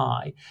quite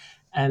high.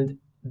 And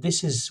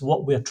this is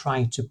what we're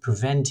trying to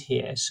prevent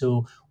here.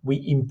 So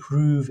we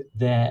improve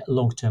their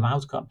long-term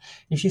outcome.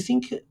 If you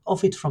think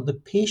of it from the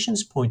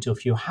patient's point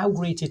of view, how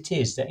great it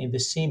is that in the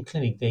same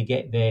clinic they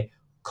get their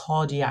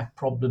cardiac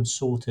problems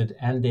sorted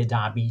and their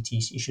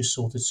diabetes issues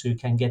sorted, so you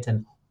can get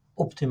an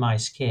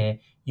optimized care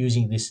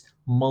using this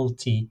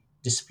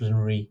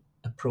multidisciplinary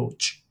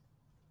approach.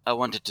 I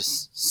wanted to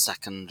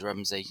second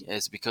Ramsey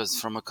is because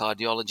from a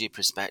cardiology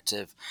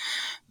perspective,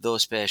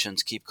 those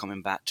patients keep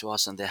coming back to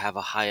us and they have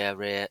a higher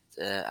rate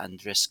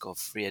and risk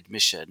of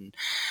readmission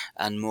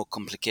and more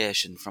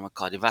complication from a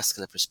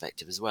cardiovascular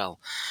perspective as well.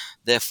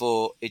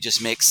 Therefore, it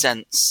just makes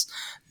sense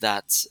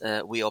that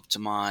we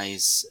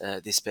optimize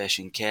this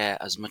patient care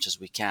as much as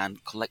we can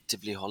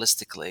collectively,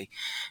 holistically,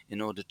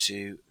 in order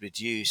to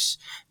reduce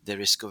the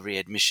risk of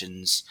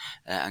readmissions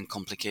and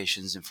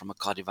complications and from a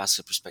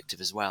cardiovascular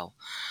perspective as well.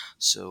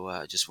 So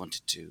I just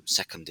wanted to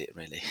second it,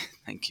 really.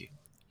 Thank you.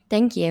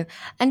 Thank you.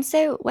 And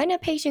so when a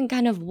patient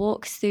kind of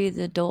walks through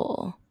the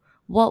door,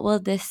 what will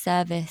this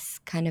service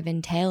kind of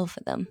entail for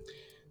them?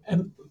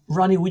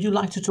 Rani, would you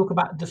like to talk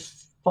about the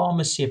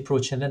pharmacy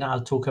approach, and then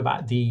I'll talk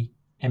about the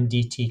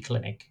MDT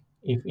clinic,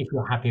 if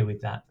you're happy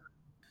with that?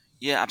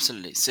 Yeah,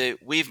 absolutely. So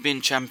we've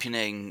been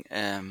championing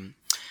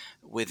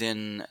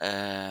within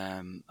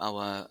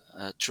our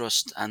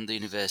trust and the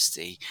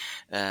university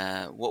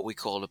what we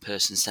call a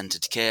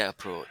person-centered care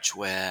approach,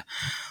 where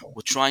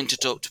we're trying to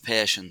talk to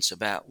patients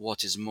about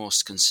what is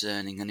most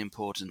concerning and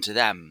important to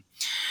them.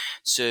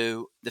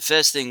 So the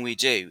first thing we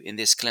do in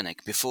this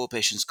clinic, before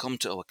patients come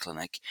to our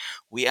clinic,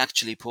 we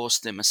actually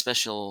post them a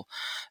special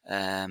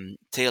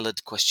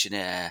tailored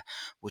questionnaire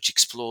which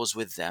explores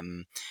with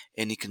them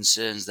any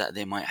concerns that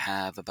they might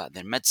have about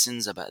their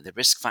medicines, about their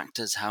risk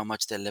factors, how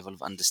much their level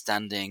of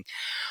understanding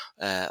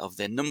of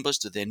their numbers.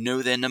 Do they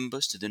know their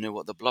numbers? Do they know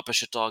what the blood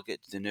pressure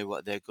target? Do they know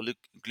what their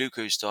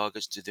glucose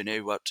targets? Do they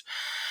know what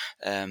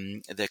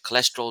their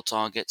cholesterol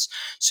targets?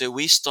 So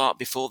we start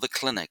before the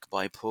clinic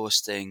by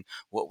posting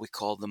what we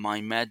call the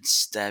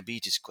MyMeds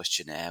Diabetes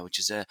Questionnaire, which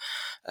is a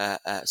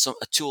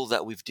tool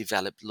that we've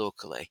developed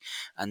locally.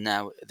 And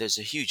now there's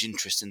a huge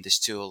interest in this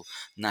tool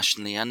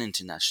nationally and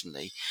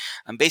internationally.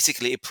 And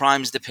basically it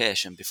primes the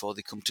patient before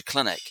they come to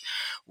clinic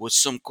with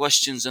some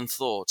questions and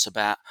thoughts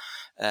about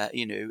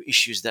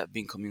issues that have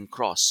been coming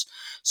across.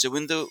 So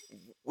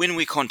when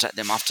we contact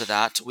them after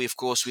that, we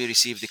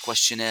receive the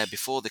questionnaire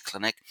before the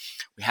clinic.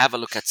 We have a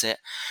look at it.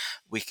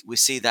 We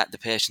see that the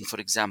patient, for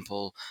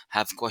example,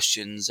 have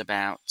questions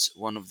about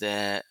one of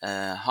their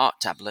heart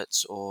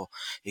tablets, or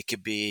it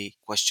could be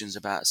questions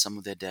about some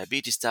of their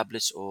diabetes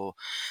tablets, or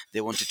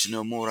they wanted to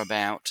know more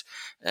about,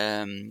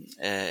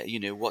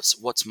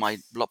 what's my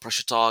blood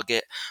pressure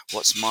target,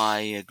 what's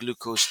my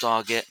glucose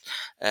target,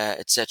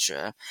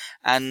 etc.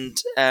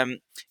 And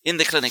in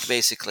the clinic,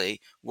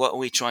 basically, what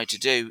we try to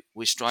do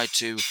is try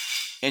to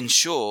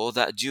ensure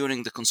that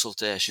during the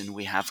consultation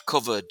we have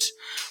covered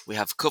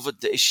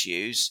the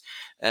issues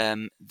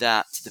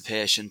that the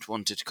patient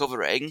wanted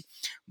covering,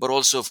 but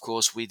also, of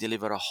course, we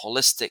deliver a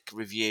holistic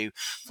review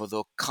for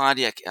the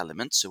cardiac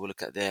elements. So we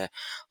look at their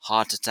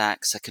heart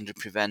attack, secondary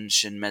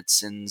prevention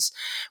medicines.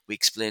 We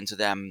explain to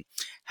them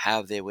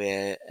how they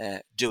were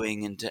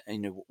doing,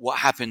 and what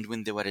happened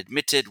when they were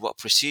admitted, what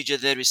procedure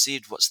they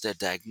received, what's their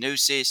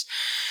diagnosis,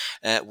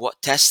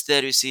 what tests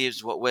they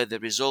received, what were the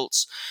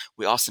results.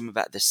 We asked them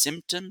about their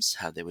symptoms,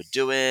 how they were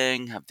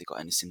doing, have they got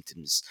any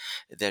symptoms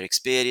they're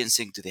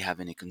experiencing, do they have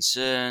any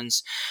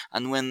concerns.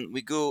 And when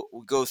we go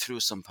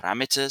through some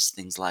parameters,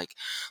 things like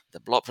the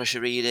blood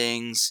pressure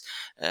readings,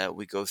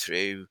 we go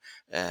through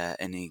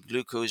any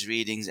glucose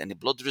readings, any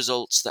blood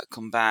results that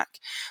come back,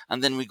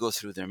 and then we go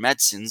through their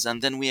medicines,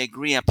 and then we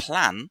agree a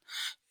plan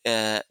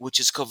which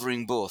is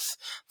covering both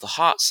the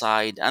heart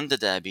side and the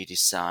diabetes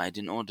side,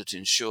 in order to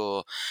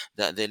ensure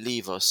that they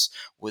leave us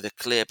with a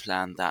clear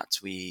plan that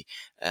we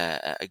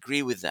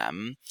agree with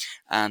them,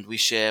 and we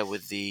share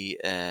with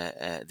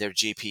their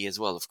GP as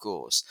well, of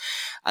course.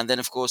 And then,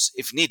 of course,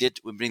 if needed,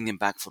 we bring them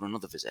back for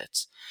another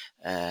visit.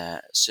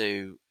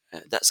 So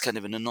that's kind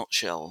of in a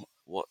nutshell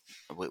what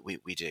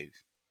we do.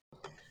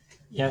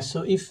 Yeah,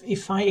 so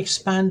if I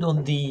expand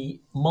on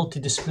the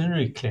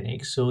multidisciplinary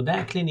clinic, so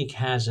that clinic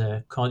has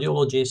a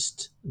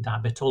cardiologist,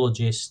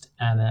 diabetologist,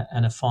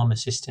 and a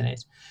pharmacist in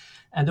it.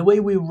 And the way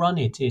we run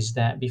it is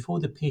that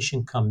before the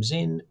patient comes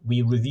in,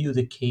 we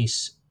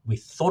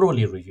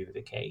thoroughly review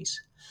the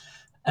case,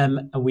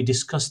 and we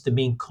discuss the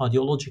main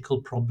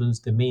cardiological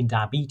problems, the main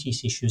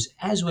diabetes issues,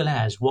 as well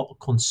as what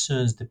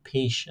concerns the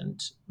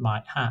patient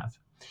might have.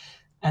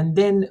 And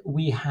then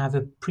we have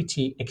a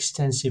pretty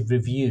extensive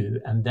review,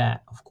 and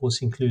that, of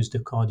course, includes the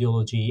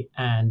cardiology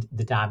and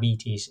the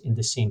diabetes in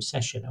the same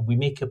session. And we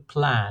make a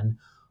plan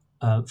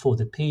for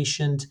the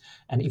patient,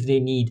 and if they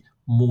need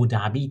more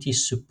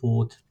diabetes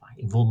support, like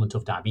involvement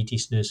of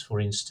diabetes nurse, for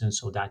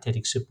instance, or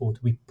dietetic support,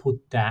 we put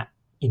that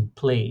in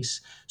place.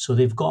 So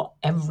they've got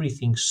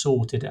everything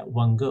sorted at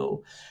one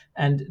go.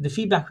 And the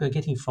feedback we're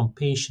getting from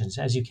patients,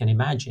 as you can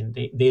imagine,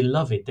 they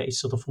love it. That it's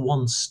sort of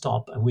one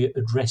stop and we're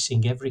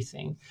addressing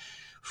everything.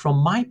 From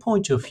my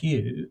point of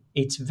view,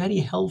 it's very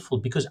helpful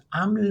because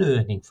I'm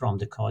learning from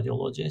the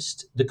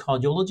cardiologist. The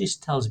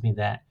cardiologist tells me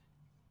that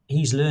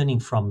he's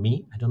learning from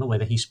me. I don't know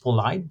whether he's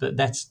polite, but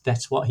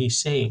that's what he's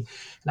saying.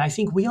 And I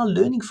think we are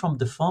learning from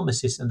the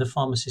pharmacist, and the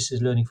pharmacist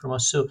is learning from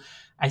us. So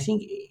I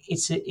think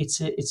it's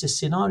a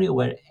scenario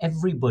where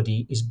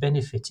everybody is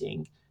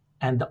benefiting,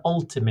 and the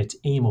ultimate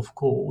aim, of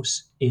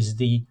course, is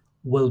the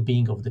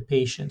well-being of the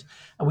patient.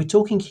 And we're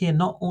talking here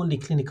not only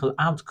clinical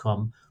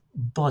outcome,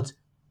 but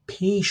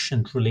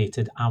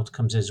patient-related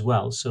outcomes as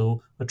well.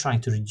 So we're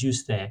trying to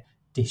reduce their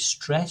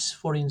distress,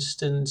 for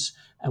instance,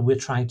 and we're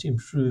trying to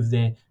improve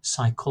their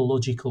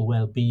psychological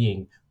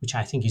well-being, which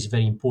I think is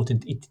very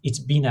important. It's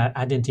been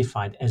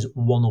identified as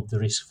one of the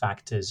risk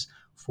factors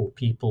for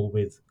people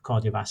with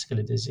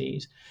cardiovascular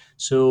disease.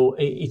 So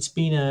it's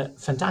been a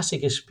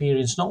fantastic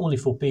experience, not only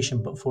for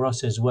patients, but for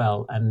us as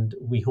well. And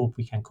we hope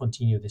we can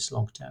continue this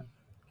long term.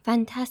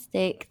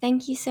 Fantastic.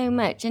 Thank you so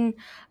much. And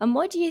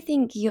what do you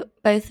think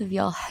both of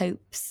your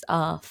hopes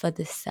are for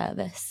this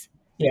service?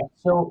 Yeah,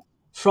 so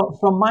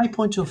from my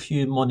point of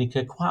view,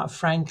 Monica, quite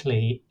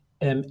frankly,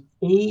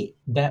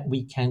 that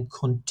we can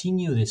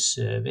continue this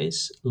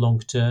service long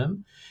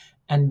term,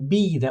 and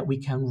B, that we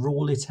can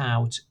roll it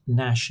out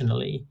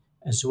nationally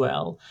as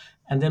well.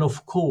 And then,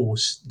 of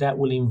course, that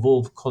will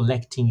involve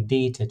collecting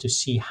data to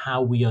see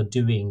how we are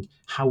doing,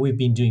 how we've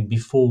been doing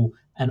before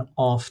and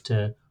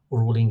after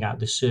rolling out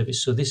the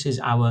service. So this is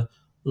our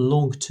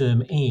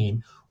long-term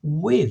aim.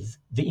 with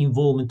the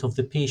involvement of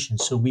the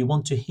patient. So we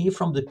want to hear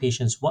from the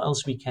patients what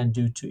else we can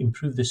do to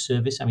improve the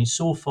service. I mean,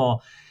 so far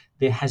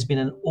there has been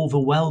an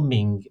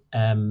overwhelming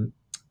uh,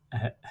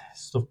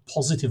 sort of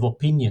positive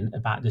opinion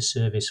about the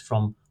service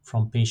from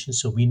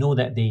patients. So we know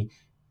that they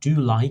do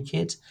like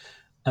it,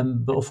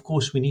 but of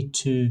course we need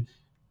to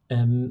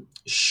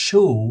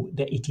show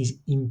that it is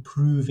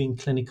improving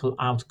clinical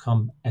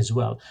outcome as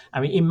well.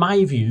 I mean, in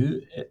my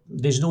view,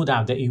 there's no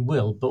doubt that it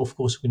will, but of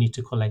course we need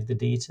to collect the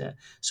data.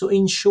 So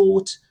in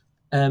short,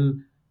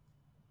 um,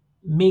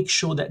 make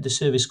sure that the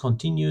service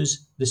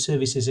continues, the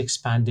service is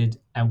expanded,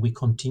 and we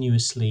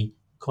continuously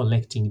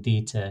collecting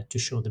data to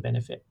show the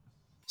benefit.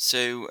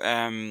 So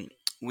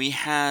we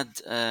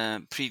had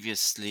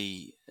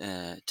previously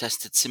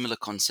tested similar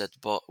concept,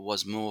 but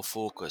was more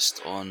focused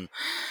on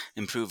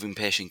improving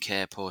patient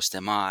care post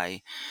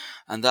MI,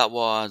 and that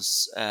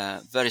was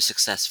very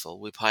successful.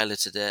 We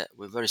piloted it.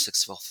 We're very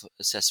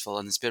successful,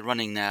 and it's been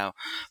running now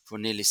for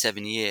nearly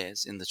 7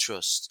 years in the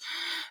trust.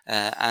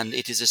 And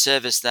it is a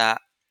service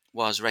that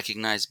was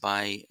recognized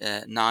by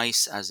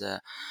NICE as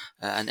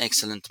an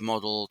excellent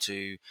model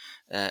to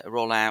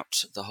roll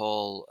out the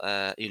whole,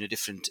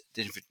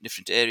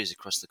 different areas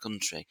across the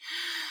country.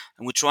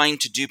 And we're trying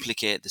to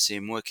duplicate the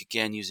same work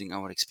again using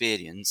our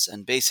experience.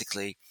 And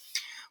basically,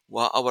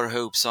 what our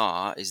hopes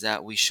are is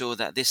that we show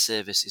that this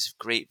service is of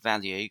great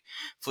value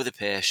for the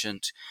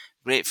patient,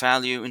 great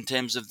value in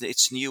terms of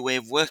its new way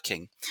of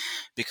working,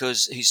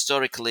 because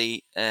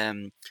historically,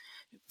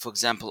 for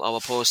example,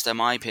 our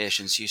post-MI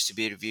patients used to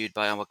be reviewed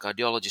by our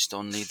cardiologist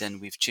only. Then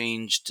we've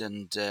changed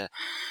and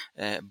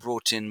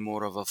brought in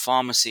more of a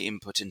pharmacy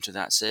input into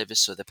that service.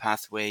 So the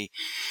pathway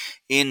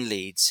in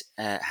Leeds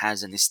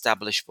has an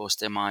established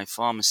post-MI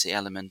pharmacy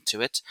element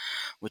to it,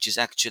 which has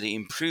actually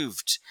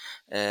improved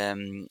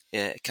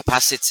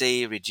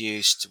capacity,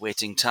 reduced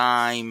waiting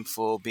time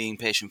for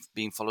patient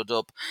being followed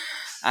up,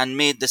 and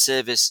made the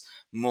service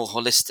more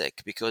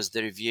holistic, because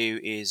the review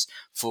is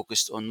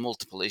focused on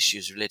multiple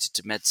issues related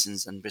to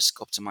medicines and risk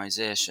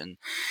optimization.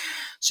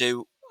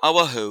 So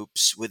our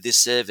hopes with this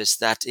service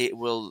that it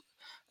will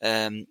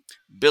um,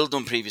 build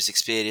on previous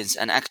experience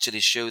and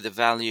actually show the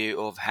value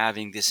of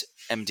having this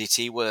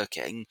MDT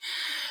working,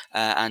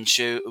 and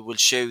will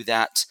show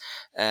that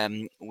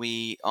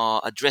we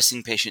are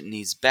addressing patient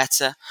needs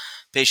better,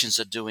 patients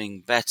are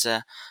doing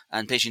better,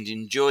 and patients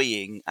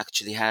enjoying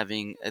actually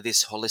having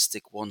this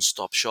holistic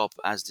one-stop shop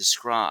as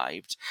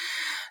described.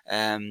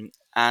 And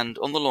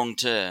on the long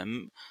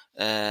term,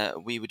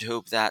 we would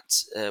hope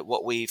that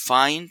what we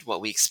find, what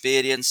we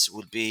experience,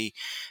 would be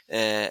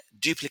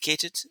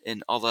duplicated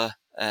in other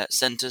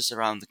centres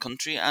around the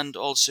country and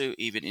also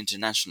even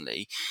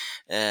internationally,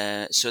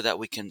 so that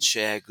we can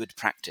share good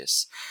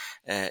practice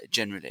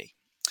generally.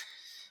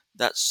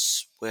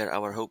 That's where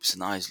our hopes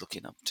and eyes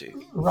looking up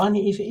to.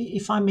 Rani,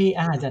 if I may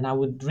add, and I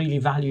would really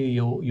value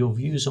your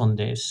views on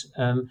this.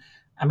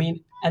 I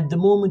mean, at the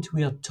moment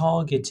we are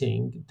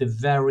targeting the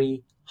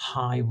very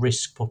high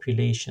risk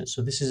population.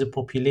 So this is a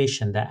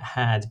population that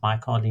had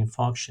myocardial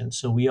infarction.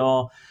 So we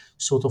are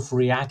sort of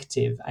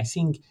reactive. I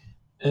think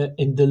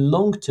in the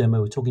long term,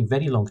 and we're talking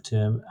very long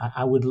term,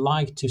 I would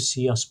like to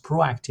see us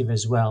proactive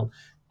as well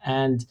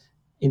and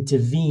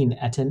intervene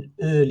at an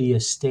earlier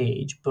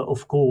stage. But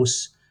of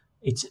course,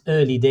 it's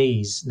early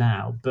days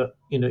now. But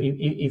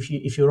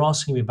if you're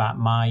asking me about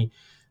my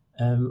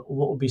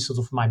what would be sort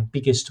of my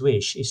biggest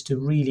wish is to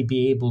really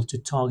be able to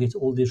target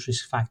all these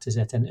risk factors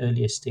at an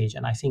earlier stage,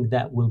 and I think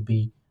that will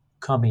be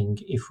coming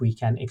if we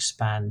can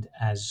expand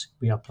as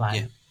we are Yeah,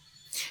 planning.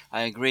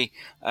 I agree.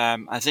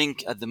 I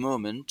think at the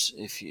moment,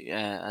 if you,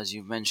 as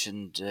you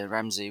mentioned,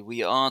 Ramsey,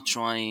 we are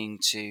trying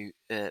to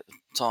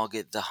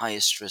target the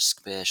highest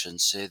risk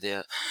patients. So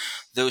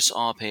those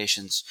are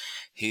patients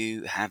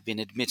who have been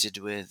admitted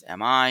with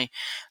MI,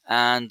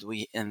 and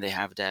they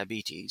have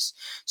diabetes.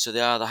 So they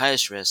are the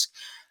highest risk.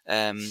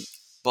 Um,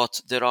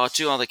 but there are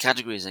two other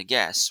categories, I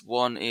guess.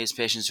 One is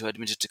patients who are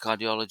admitted to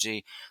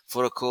cardiology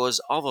for a cause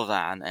other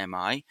than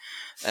MI,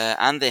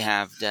 and they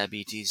have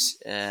diabetes.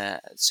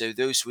 So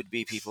those would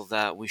be people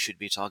that we should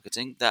be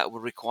targeting. That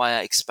will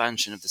require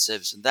expansion of the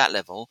service at that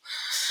level.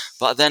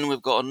 But then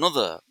we've got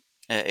another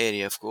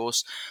area, of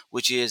course,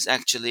 which is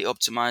actually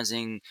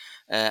optimizing,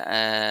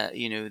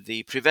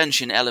 the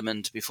prevention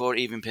element before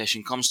even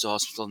patient comes to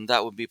hospital, and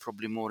that would be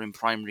probably more in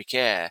primary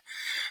care,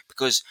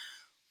 because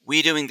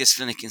we're doing this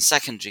clinic in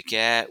secondary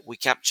care. We're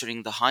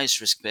capturing the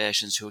highest risk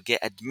patients who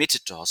get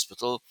admitted to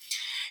hospital.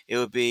 It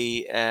would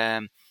be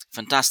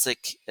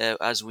fantastic,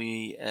 as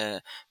we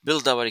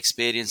build our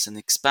experience and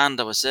expand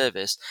our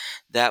service,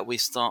 that we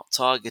start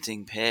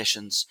targeting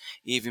patients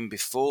even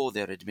before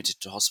they're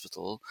admitted to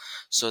hospital,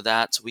 so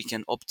that we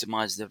can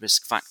optimize the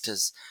risk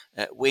factors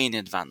way in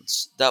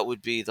advance. That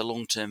would be the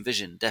long-term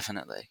vision,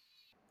 definitely.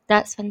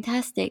 That's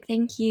fantastic.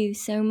 Thank you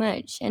so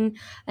much. And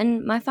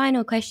my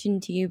final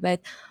question to you both,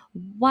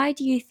 why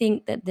do you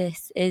think that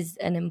this is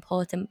an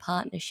important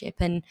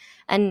partnership, and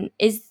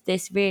is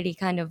this really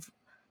kind of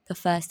the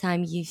first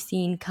time you've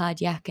seen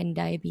cardiac and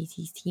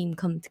diabetes team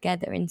come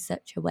together in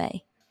such a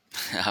way?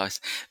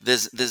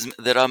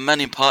 There are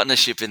many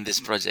partnership in this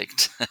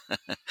project.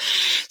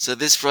 So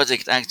this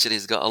project actually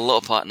has got a lot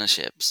of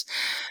partnerships.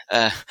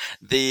 Uh,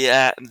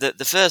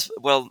 the first,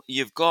 well,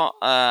 you've got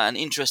an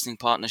interesting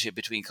partnership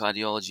between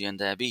cardiology and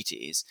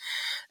diabetes,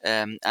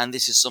 and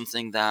this is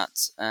something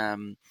that.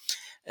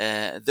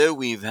 Though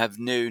we have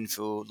known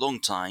for a long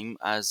time,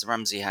 as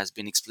Ramsey has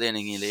been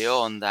explaining earlier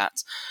on,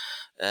 that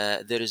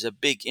there is a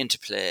big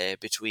interplay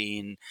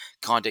between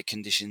cardiac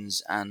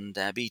conditions and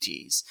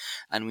diabetes.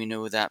 And we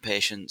know that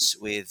patients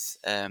with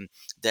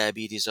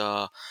diabetes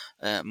are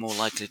more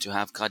likely to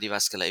have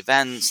cardiovascular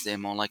events, they're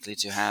more likely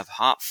to have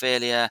heart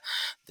failure,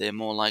 they're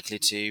more likely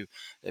to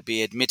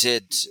be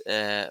admitted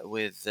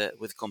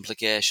with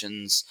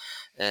complications,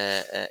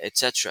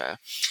 etc.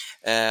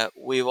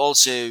 We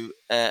also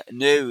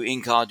know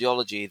in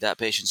cardiology that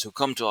patients who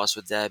come to us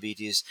with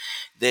diabetes,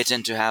 they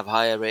tend to have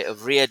higher rate of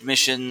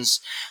readmissions,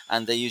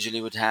 and they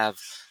usually would have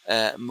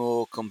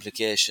more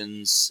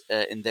complications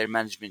in their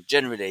management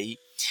generally.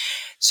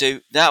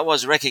 So that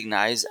was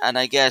recognized, and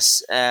I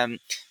guess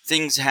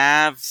things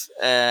have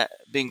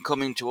been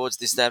coming towards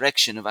this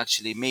direction of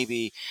actually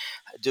maybe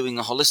doing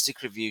a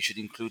holistic review should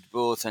include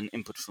both and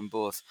input from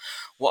both.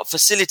 What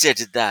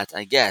facilitated that,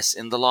 I guess,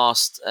 in the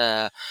last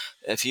a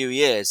few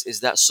years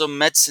is that some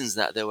medicines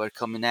that they were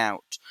coming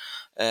out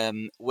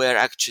were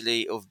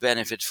actually of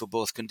benefit for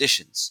both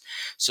conditions.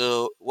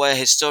 So where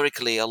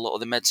historically a lot of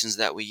the medicines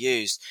that we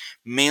used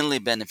mainly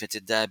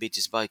benefited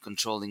diabetes by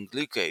controlling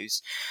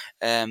glucose,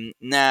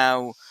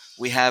 now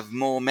we have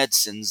more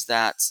medicines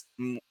that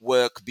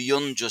work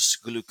beyond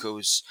just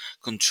glucose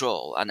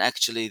control, and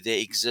actually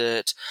they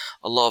exert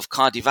a lot of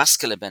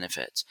cardiovascular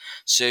benefit.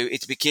 So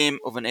it became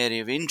of an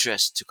area of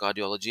interest to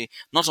cardiology.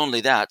 Not only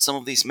that, some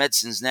of these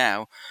medicines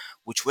now,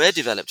 which were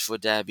developed for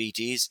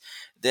diabetes,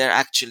 they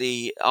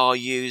actually are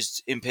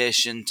used in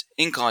patient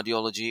in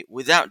cardiology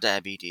without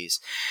diabetes.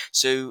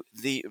 So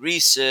the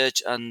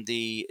research and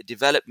the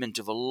development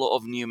of a lot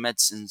of new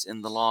medicines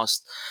in the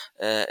last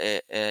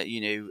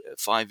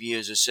 5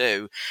 years or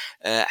so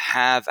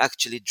have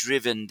actually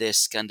driven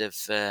this kind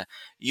of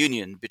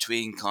union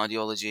between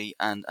cardiology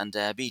and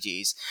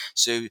diabetes.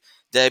 So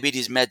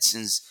diabetes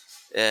medicines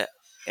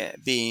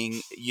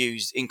being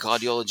used in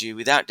cardiology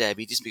without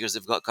diabetes because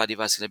they've got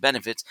cardiovascular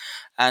benefits,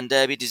 and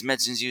diabetes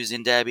medicines used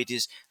in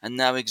diabetes and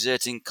now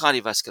exerting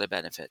cardiovascular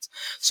benefits.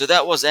 So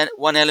that was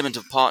one element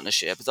of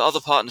partnership. The other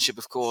partnership,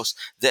 of course,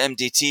 the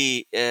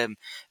MDT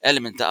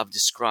element that I've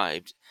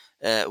described,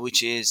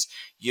 which is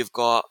you've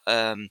got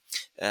a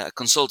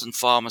consultant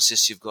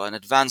pharmacist, you've got an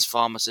advanced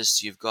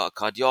pharmacist, you've got a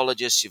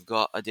cardiologist, you've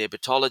got a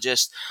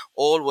diabetologist,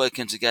 all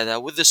working together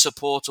with the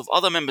support of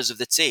other members of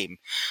the team.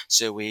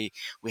 So we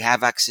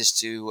have access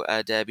to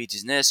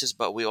diabetes nurses,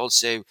 but we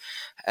also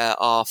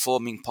are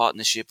forming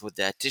partnership with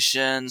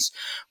dietitians,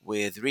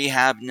 with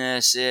rehab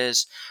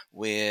nurses,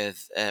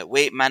 with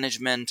weight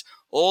management,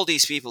 all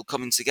these people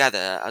coming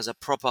together as a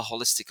proper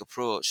holistic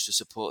approach to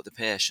support the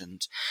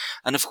patient.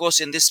 And of course,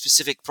 in this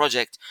specific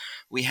project,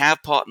 we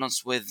have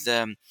partners with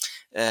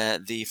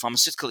the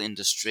pharmaceutical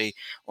industry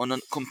on a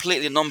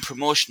completely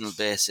non-promotional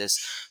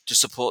basis to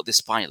support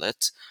this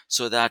pilot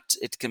so that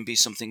it can be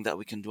something that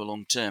we can do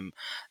long term.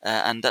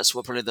 And that's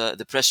what probably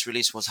the press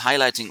release was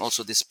highlighting,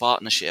 also this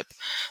partnership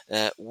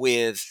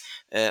with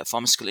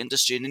pharmaceutical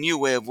industry in a new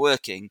way of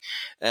working,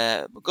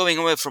 going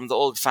away from the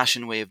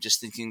old-fashioned way of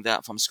just thinking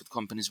that pharmaceutical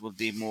companies will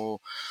be more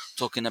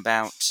talking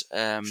about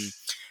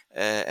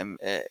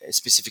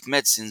specific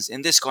medicines.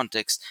 In this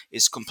context,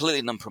 is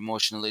completely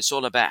non-promotional. It's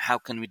all about how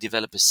can we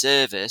develop a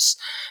service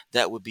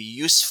that would be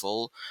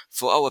useful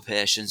for our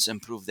patients,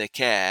 improve their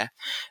care,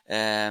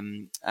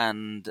 and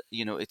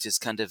it is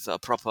kind of a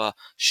proper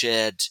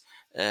shared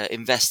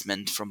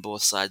investment from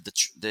both sides,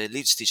 the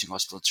Leeds Teaching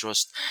Hospital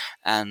Trust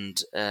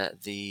and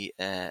the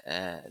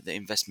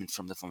investment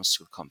from the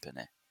pharmaceutical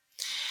company.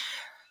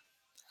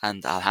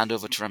 And I'll hand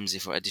over to Ramsey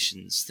for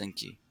additions.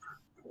 Thank you.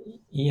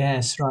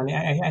 Yes, Ronnie,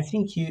 I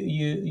think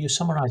you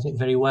summarized it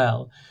very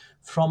well.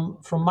 From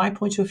my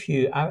point of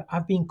view,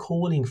 I've been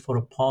calling for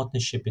a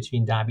partnership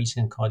between diabetes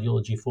and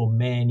cardiology for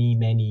many,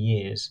 many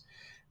years.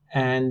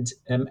 And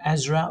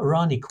as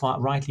Ronnie quite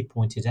rightly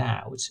pointed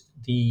out,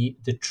 the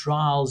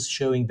trials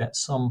showing that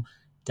some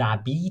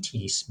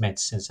diabetes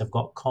medicines have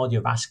got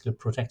cardiovascular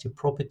protective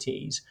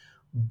properties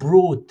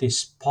brought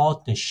this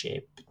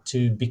partnership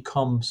to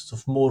become sort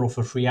of more of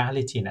a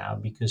reality now,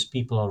 because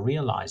people are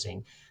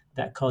realizing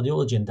that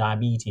cardiology and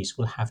diabetes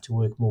will have to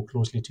work more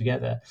closely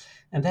together.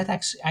 And that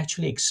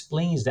actually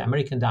explains the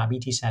American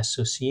Diabetes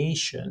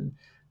Association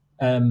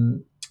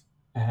um,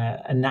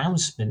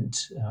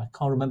 announcement. I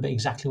can't remember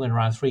exactly when,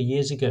 around 3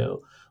 years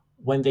ago,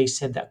 when they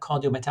said that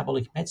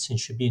cardiometabolic medicine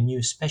should be a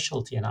new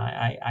specialty. And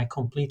I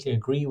completely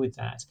agree with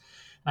that.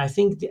 And I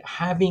think that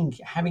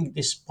having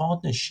this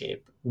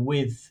partnership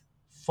with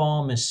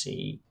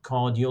pharmacy,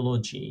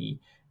 cardiology,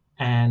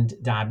 and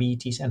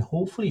diabetes, and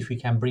hopefully if we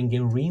can bring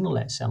in renal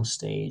at some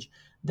stage,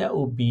 that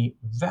would be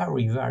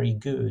very, very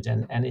good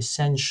and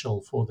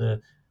essential for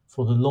the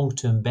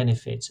long-term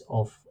benefits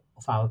of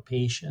our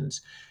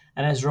patients.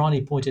 And as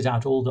Ronnie pointed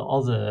out, all the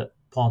other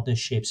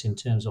partnerships in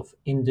terms of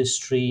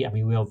industry. I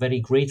mean, we are very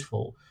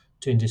grateful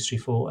to industry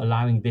for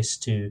allowing this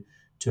to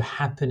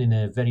happen in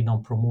a very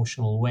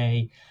non-promotional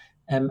way,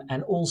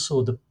 and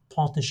also the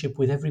partnership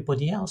with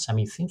everybody else. I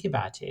mean, think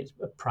about it: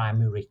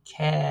 primary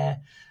care.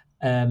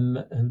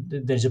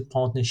 There's a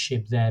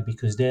partnership there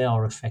because they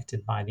are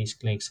affected by these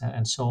clinics,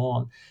 and so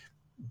on.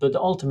 But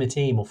the ultimate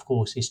aim, of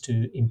course, is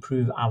to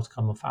improve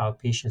outcome of our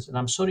patients. And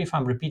I'm sorry if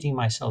I'm repeating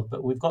myself,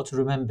 but we've got to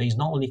remember it's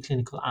not only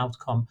clinical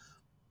outcome,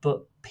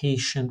 but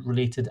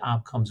patient-related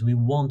outcomes. We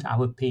want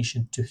our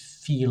patient to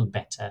feel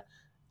better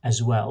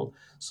as well,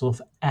 sort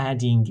of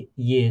adding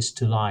years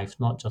to life,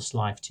 not just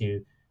life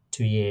to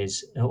 2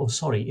 years. Oh,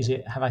 sorry,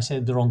 have I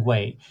said it the wrong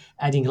way?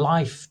 Adding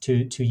life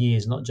to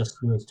years, not just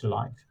years to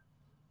life.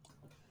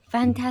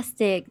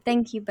 Fantastic.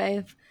 Thank you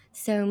both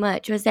so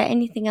much. Was there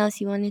anything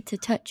else you wanted to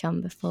touch on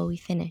before we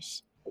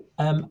finish?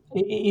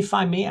 If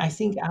I may, I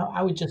think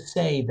I would just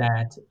say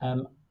that,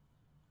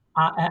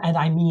 and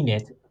I mean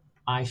it,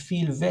 I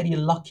feel very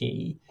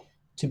lucky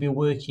to be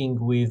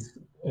working with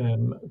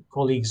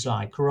colleagues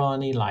like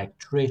Ronnie, like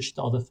Trish,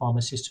 the other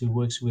pharmacist who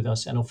works with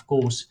us, and of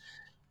course,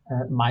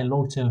 my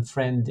long-term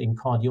friend in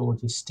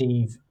cardiology,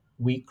 Steve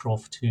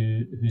Wheatcroft,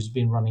 who's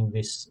been running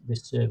this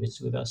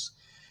service with us.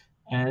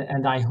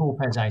 And I hope,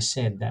 as I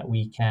said, that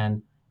we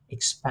can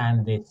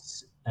expand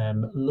this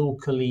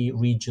locally,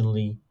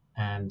 regionally,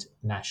 and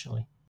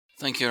nationally.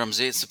 Thank you,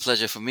 Ramsey. It's a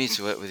pleasure for me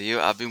to work with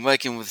you. I've been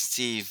working with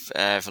Steve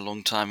for a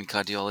long time in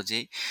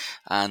cardiology,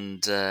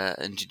 and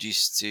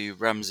introduced to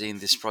Ramsey in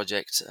this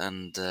project,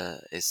 and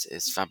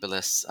it's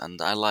fabulous.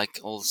 And I like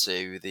also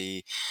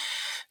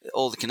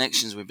all the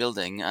connections we're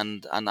building,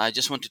 and I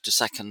just wanted to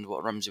second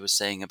what Ramsey was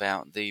saying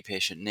about the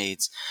patient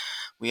needs.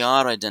 We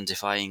are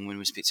identifying when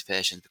we speak to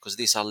patients, because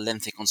these are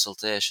lengthy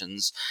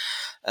consultations,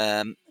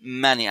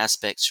 many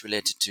aspects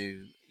related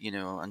to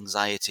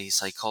anxiety,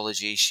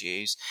 psychology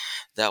issues,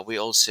 that we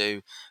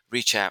also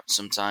reach out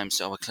sometimes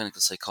to our clinical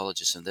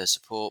psychologists and their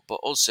support. But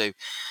also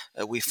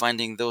we're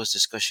finding those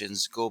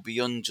discussions go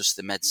beyond just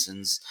the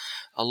medicines.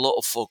 A lot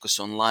of focus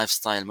on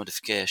lifestyle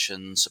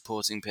modification,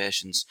 supporting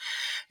patients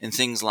in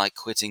things like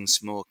quitting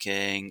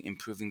smoking,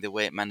 improving the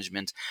weight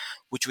management,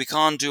 which we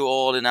can't do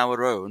all in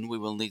our own. We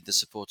will need the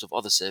support of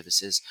other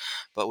services,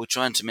 but we're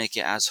trying to make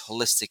it as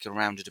holistic and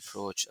rounded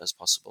approach as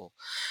possible.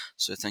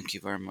 So thank you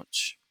very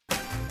much.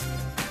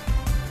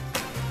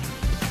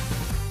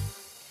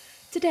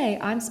 Today,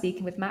 I'm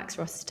speaking with Max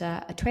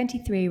Rossiter, a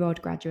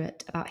 23-year-old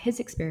graduate, about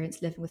his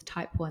experience living with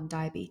type 1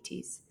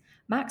 diabetes.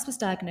 Max was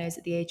diagnosed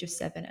at the age of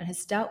 7 and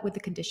has dealt with the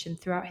condition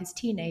throughout his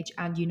teenage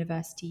and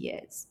university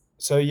years.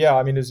 So yeah,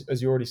 I mean,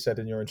 as you already said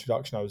in your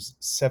introduction, I was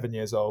 7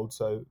 years old.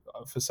 So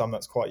for some,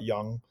 that's quite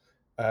young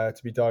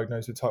to be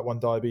diagnosed with type 1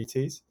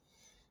 diabetes.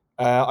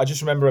 I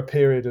just remember a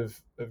period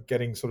of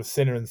getting sort of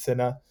thinner and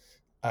thinner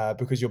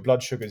because your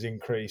blood sugars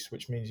increase,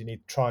 which means you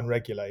need to try and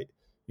regulate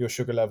your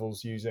sugar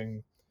levels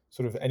using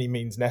sort of any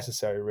means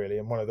necessary, really.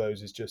 And one of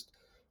those is just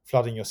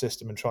flooding your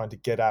system and trying to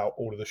get out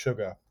all of the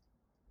sugar.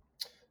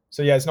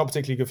 So yeah, it's not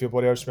particularly good for your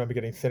body. I just remember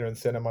getting thinner and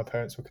thinner. My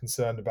parents were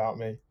concerned about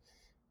me.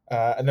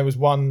 And there was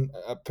one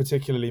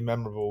particularly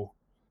memorable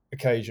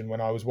occasion when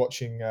I was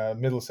watching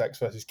Middlesex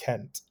versus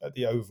Kent at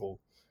the Oval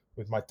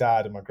with my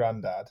dad and my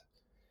granddad.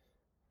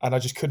 And I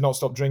just could not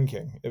stop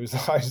drinking. It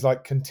was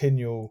like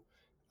continual,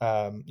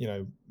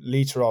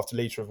 litre after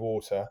litre of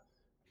water.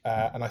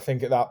 And I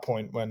think at that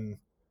point when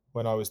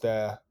I was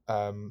there,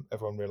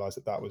 everyone realised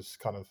that was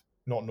kind of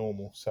not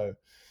normal. So,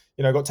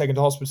 I got taken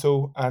to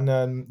hospital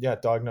and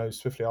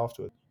diagnosed swiftly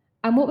afterwards.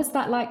 And what was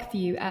that like for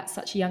you at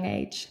such a young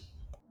age?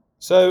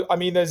 So, I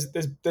mean, there's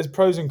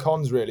pros and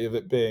cons really of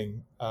it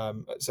being at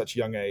such a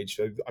young age.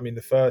 So, I mean,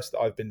 the first that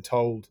I've been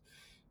told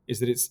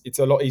is that it's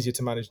a lot easier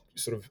to manage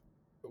sort of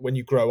when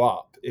you grow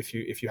up if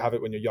you have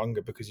it when you're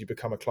younger, because you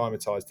become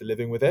acclimatized to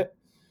living with it.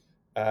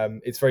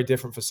 It's very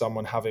different for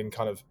someone having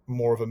kind of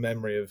more of a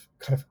memory of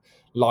kind of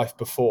life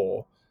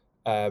before.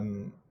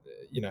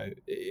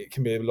 It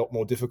can be a lot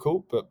more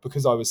difficult, but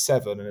because I was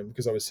 7 and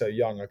because I was so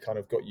young, I kind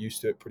of got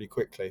used to it pretty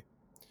quickly.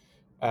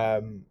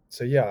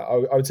 So yeah,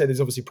 I would say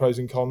there's obviously pros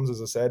and cons,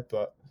 as I said,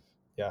 but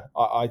yeah,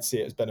 I'd see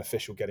it as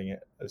beneficial getting it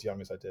as young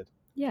as I did.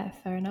 Yeah,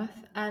 fair enough.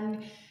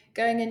 And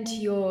going into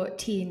your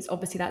teens,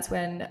 obviously that's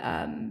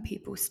when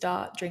people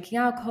start drinking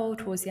alcohol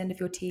towards the end of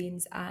your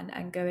teens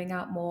and going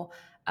out more.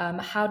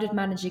 How did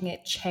managing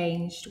it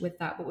change with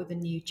that? What were the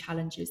new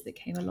challenges that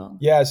came along?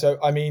 Yeah, so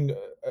I mean,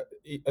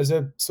 as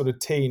a sort of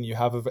teen, you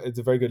have it's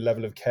a very good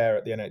level of care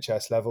at the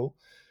NHS level.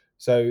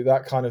 So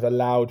that kind of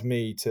allowed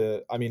me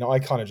to, I mean, I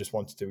kind of just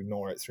wanted to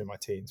ignore it through my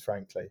teens,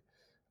 frankly.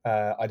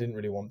 I didn't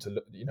really want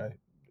to,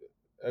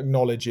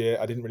 acknowledge it.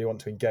 I didn't really want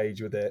to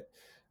engage with it.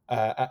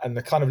 And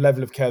the kind of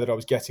level of care that I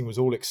was getting was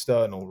all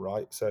external,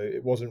 right? So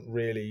it wasn't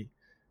really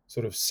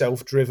sort of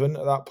self-driven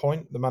at that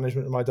point, the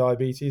management of my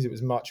diabetes. It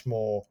was much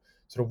more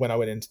sort of when I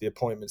went into the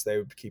appointments, they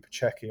would keep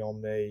checking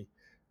on me.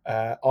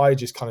 I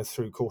just kind of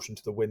threw caution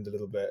to the wind a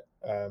little bit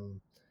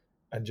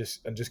and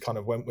just kind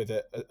of went with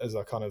it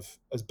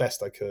as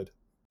best I could.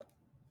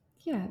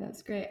 Yeah,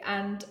 that's great.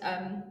 And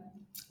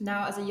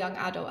Now, as a young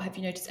adult, have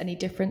you noticed any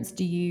difference?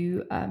 Do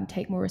you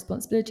take more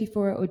responsibility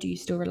for it, or do you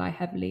still rely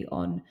heavily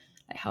on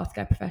like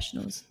healthcare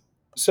professionals?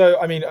 So,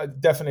 I mean,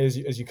 definitely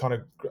as you kind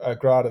of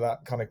grow out of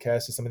that kind of care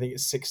system, I think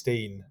it's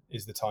 16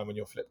 is the time when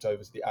you're flipped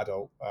over to the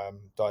adult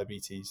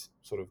diabetes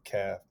sort of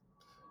care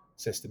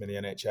system in the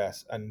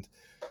NHS. And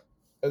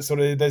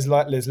sort of there's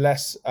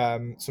less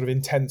sort of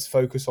intense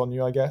focus on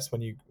you, I guess,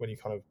 when you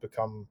kind of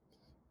become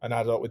an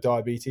adult with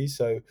diabetes.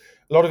 So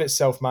a lot of it's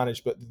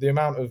self-managed, but the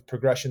amount of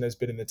progression there's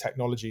been in the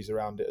technologies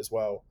around it as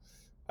well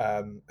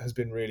has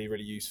been really,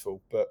 really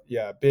useful. But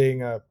yeah,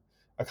 being a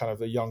kind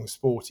of a young,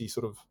 sporty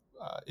sort of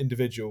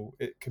individual,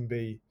 it can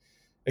be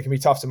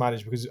tough to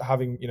manage, because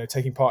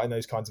taking part in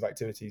those kinds of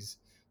activities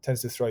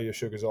tends to throw your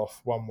sugars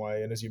off one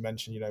way. And as you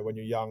mentioned, when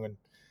you're young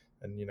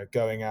and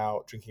going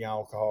out, drinking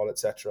alcohol,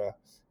 etc.,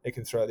 it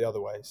can throw it the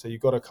other way. So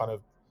you've got to kind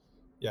of,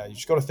 you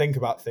just got to think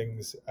about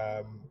things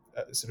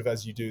sort of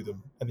as you do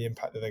them, and the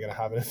impact that they're going to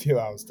have in a few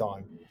hours'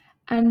 time.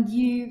 And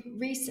you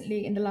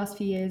recently, in the last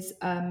few years,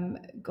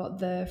 got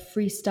the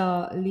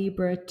Freestar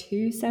Libre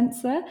 2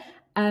 sensor.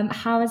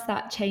 How has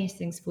that changed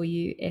things for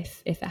you,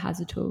 if it has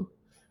at all?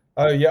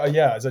 Oh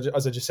yeah. As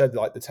I just said,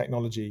 like, the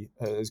technology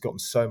has gotten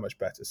so much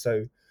better.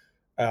 So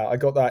I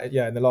got that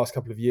in the last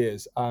couple of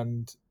years,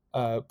 and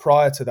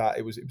prior to that,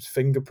 it was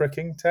finger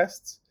pricking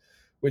tests,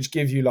 which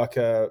give you like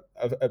a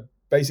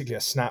basically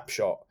a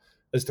snapshot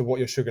as to what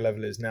your sugar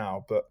level is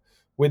now. But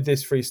with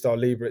this Freestar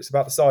Libre, it's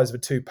about the size of a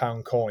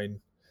 £2 coin,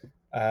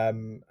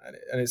 and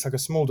it's like a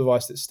small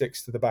device that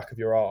sticks to the back of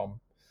your arm,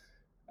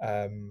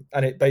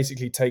 and it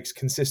basically takes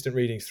consistent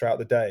readings throughout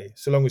the day,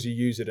 so long as you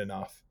use it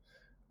enough.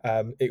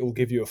 It will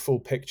give you a full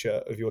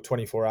picture of your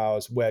 24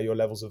 hours, where your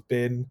levels have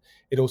been.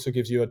 It also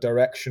gives you a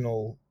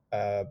directional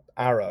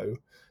arrow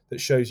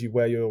that shows you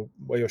where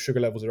your sugar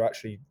levels are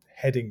actually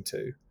heading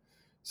to.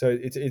 So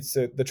it's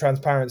the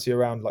transparency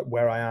around like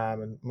where I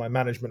am and my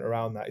management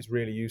around that is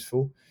really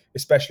useful,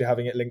 especially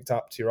having it linked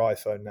up to your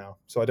iPhone now.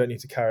 So I don't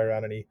need to carry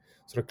around any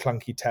sort of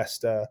clunky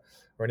tester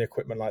or any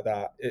equipment like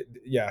that.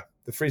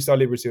 The Freestar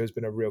Libre 2 has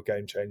been a real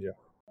game changer.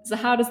 So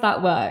how does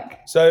that work?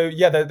 So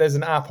there's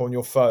an app on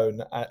your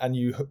phone, and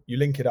you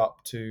link it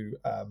up to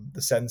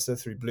the sensor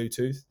through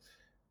Bluetooth,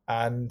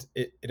 and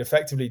it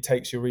effectively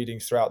takes your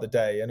readings throughout the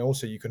day. And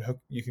also you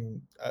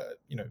can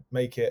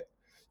make it,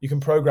 you can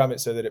program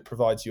it so that it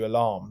provides you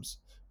alarms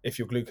if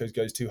your glucose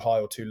goes too high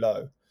or too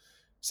low.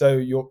 So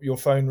your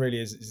phone really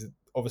is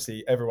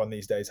obviously, everyone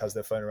these days has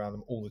their phone around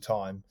them all the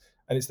time,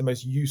 and it's the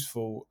most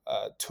useful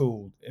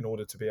tool in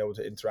order to be able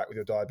to interact with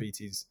your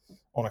diabetes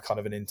on a kind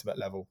of an intimate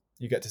level.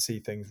 You get to see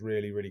things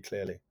really, really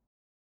clearly.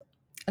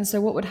 And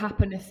so what would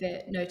happen if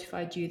it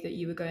notified you that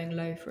you were going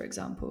low, for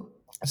example?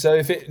 So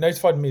if it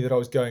notified me that I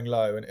was going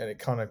low, and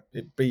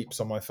it beeps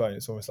on my phone,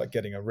 it's almost like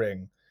getting a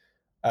ring.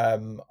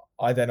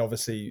 I then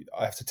obviously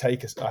I have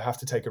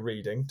to take a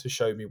reading to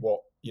show me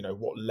what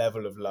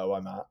level of low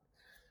I'm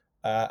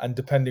at, and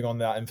depending on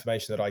that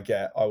information that I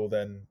get, I will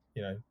then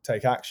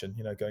take action.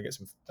 Go and get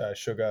some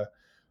sugar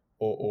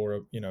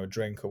or a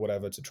drink or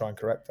whatever to try and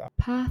correct that.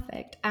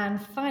 Perfect.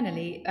 And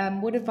finally,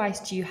 what advice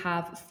do you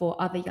have for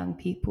other young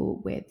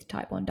people with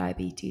type 1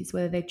 diabetes,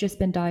 whether they've just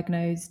been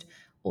diagnosed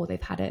or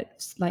they've had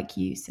it like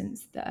you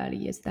since the early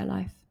years of their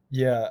life?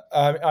 Yeah,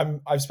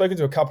 I've spoken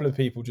to a couple of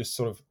people just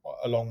sort of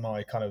along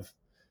my kind of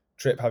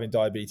trip having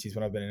diabetes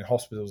when I've been in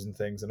hospitals and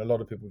things, and a lot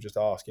of people just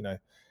ask,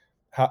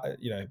 how,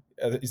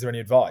 is there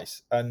any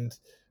advice? And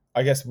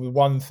I guess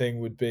one thing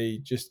would be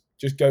just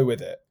go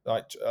with it.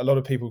 Like a lot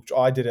of people,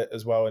 I did it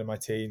as well in my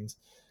teens,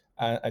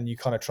 and you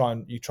kind of try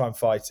and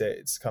fight it.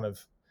 It's kind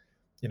of,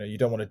 you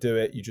don't want to do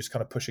it. You just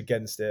kind of push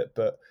against it.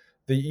 But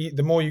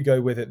the more you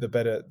go with it, the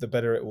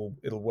better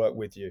it'll work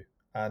with you.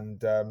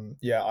 And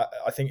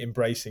I think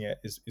embracing it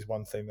is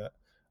one thing that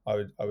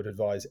I would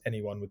advise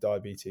anyone with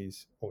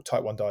diabetes or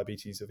type 1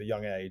 diabetes of a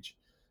young age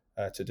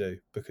to do,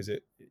 because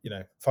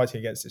fighting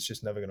against it's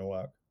just never going to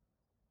work.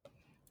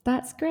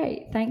 That's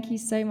great. Thank you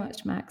so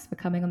much, Max, for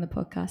coming on the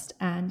podcast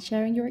and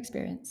sharing your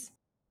experience.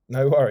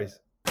 No worries.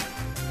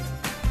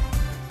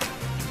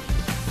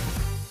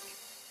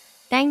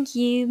 Thank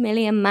you,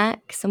 Millie and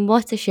Max, and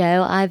what a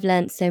show. I've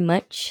learned so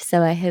much,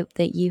 so I hope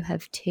that you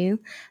have too.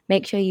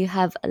 Make sure you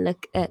have a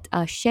look at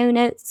our show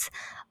notes,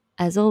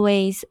 as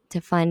always, to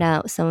find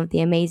out some of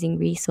the amazing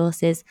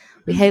resources.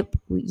 We hope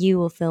you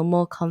will feel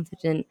more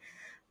confident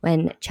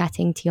when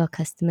chatting to your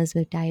customers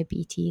with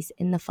diabetes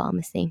in the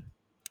pharmacy.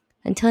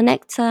 Until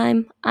next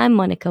time, I'm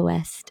Monica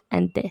West,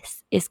 and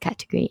this is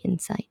Category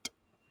Insight.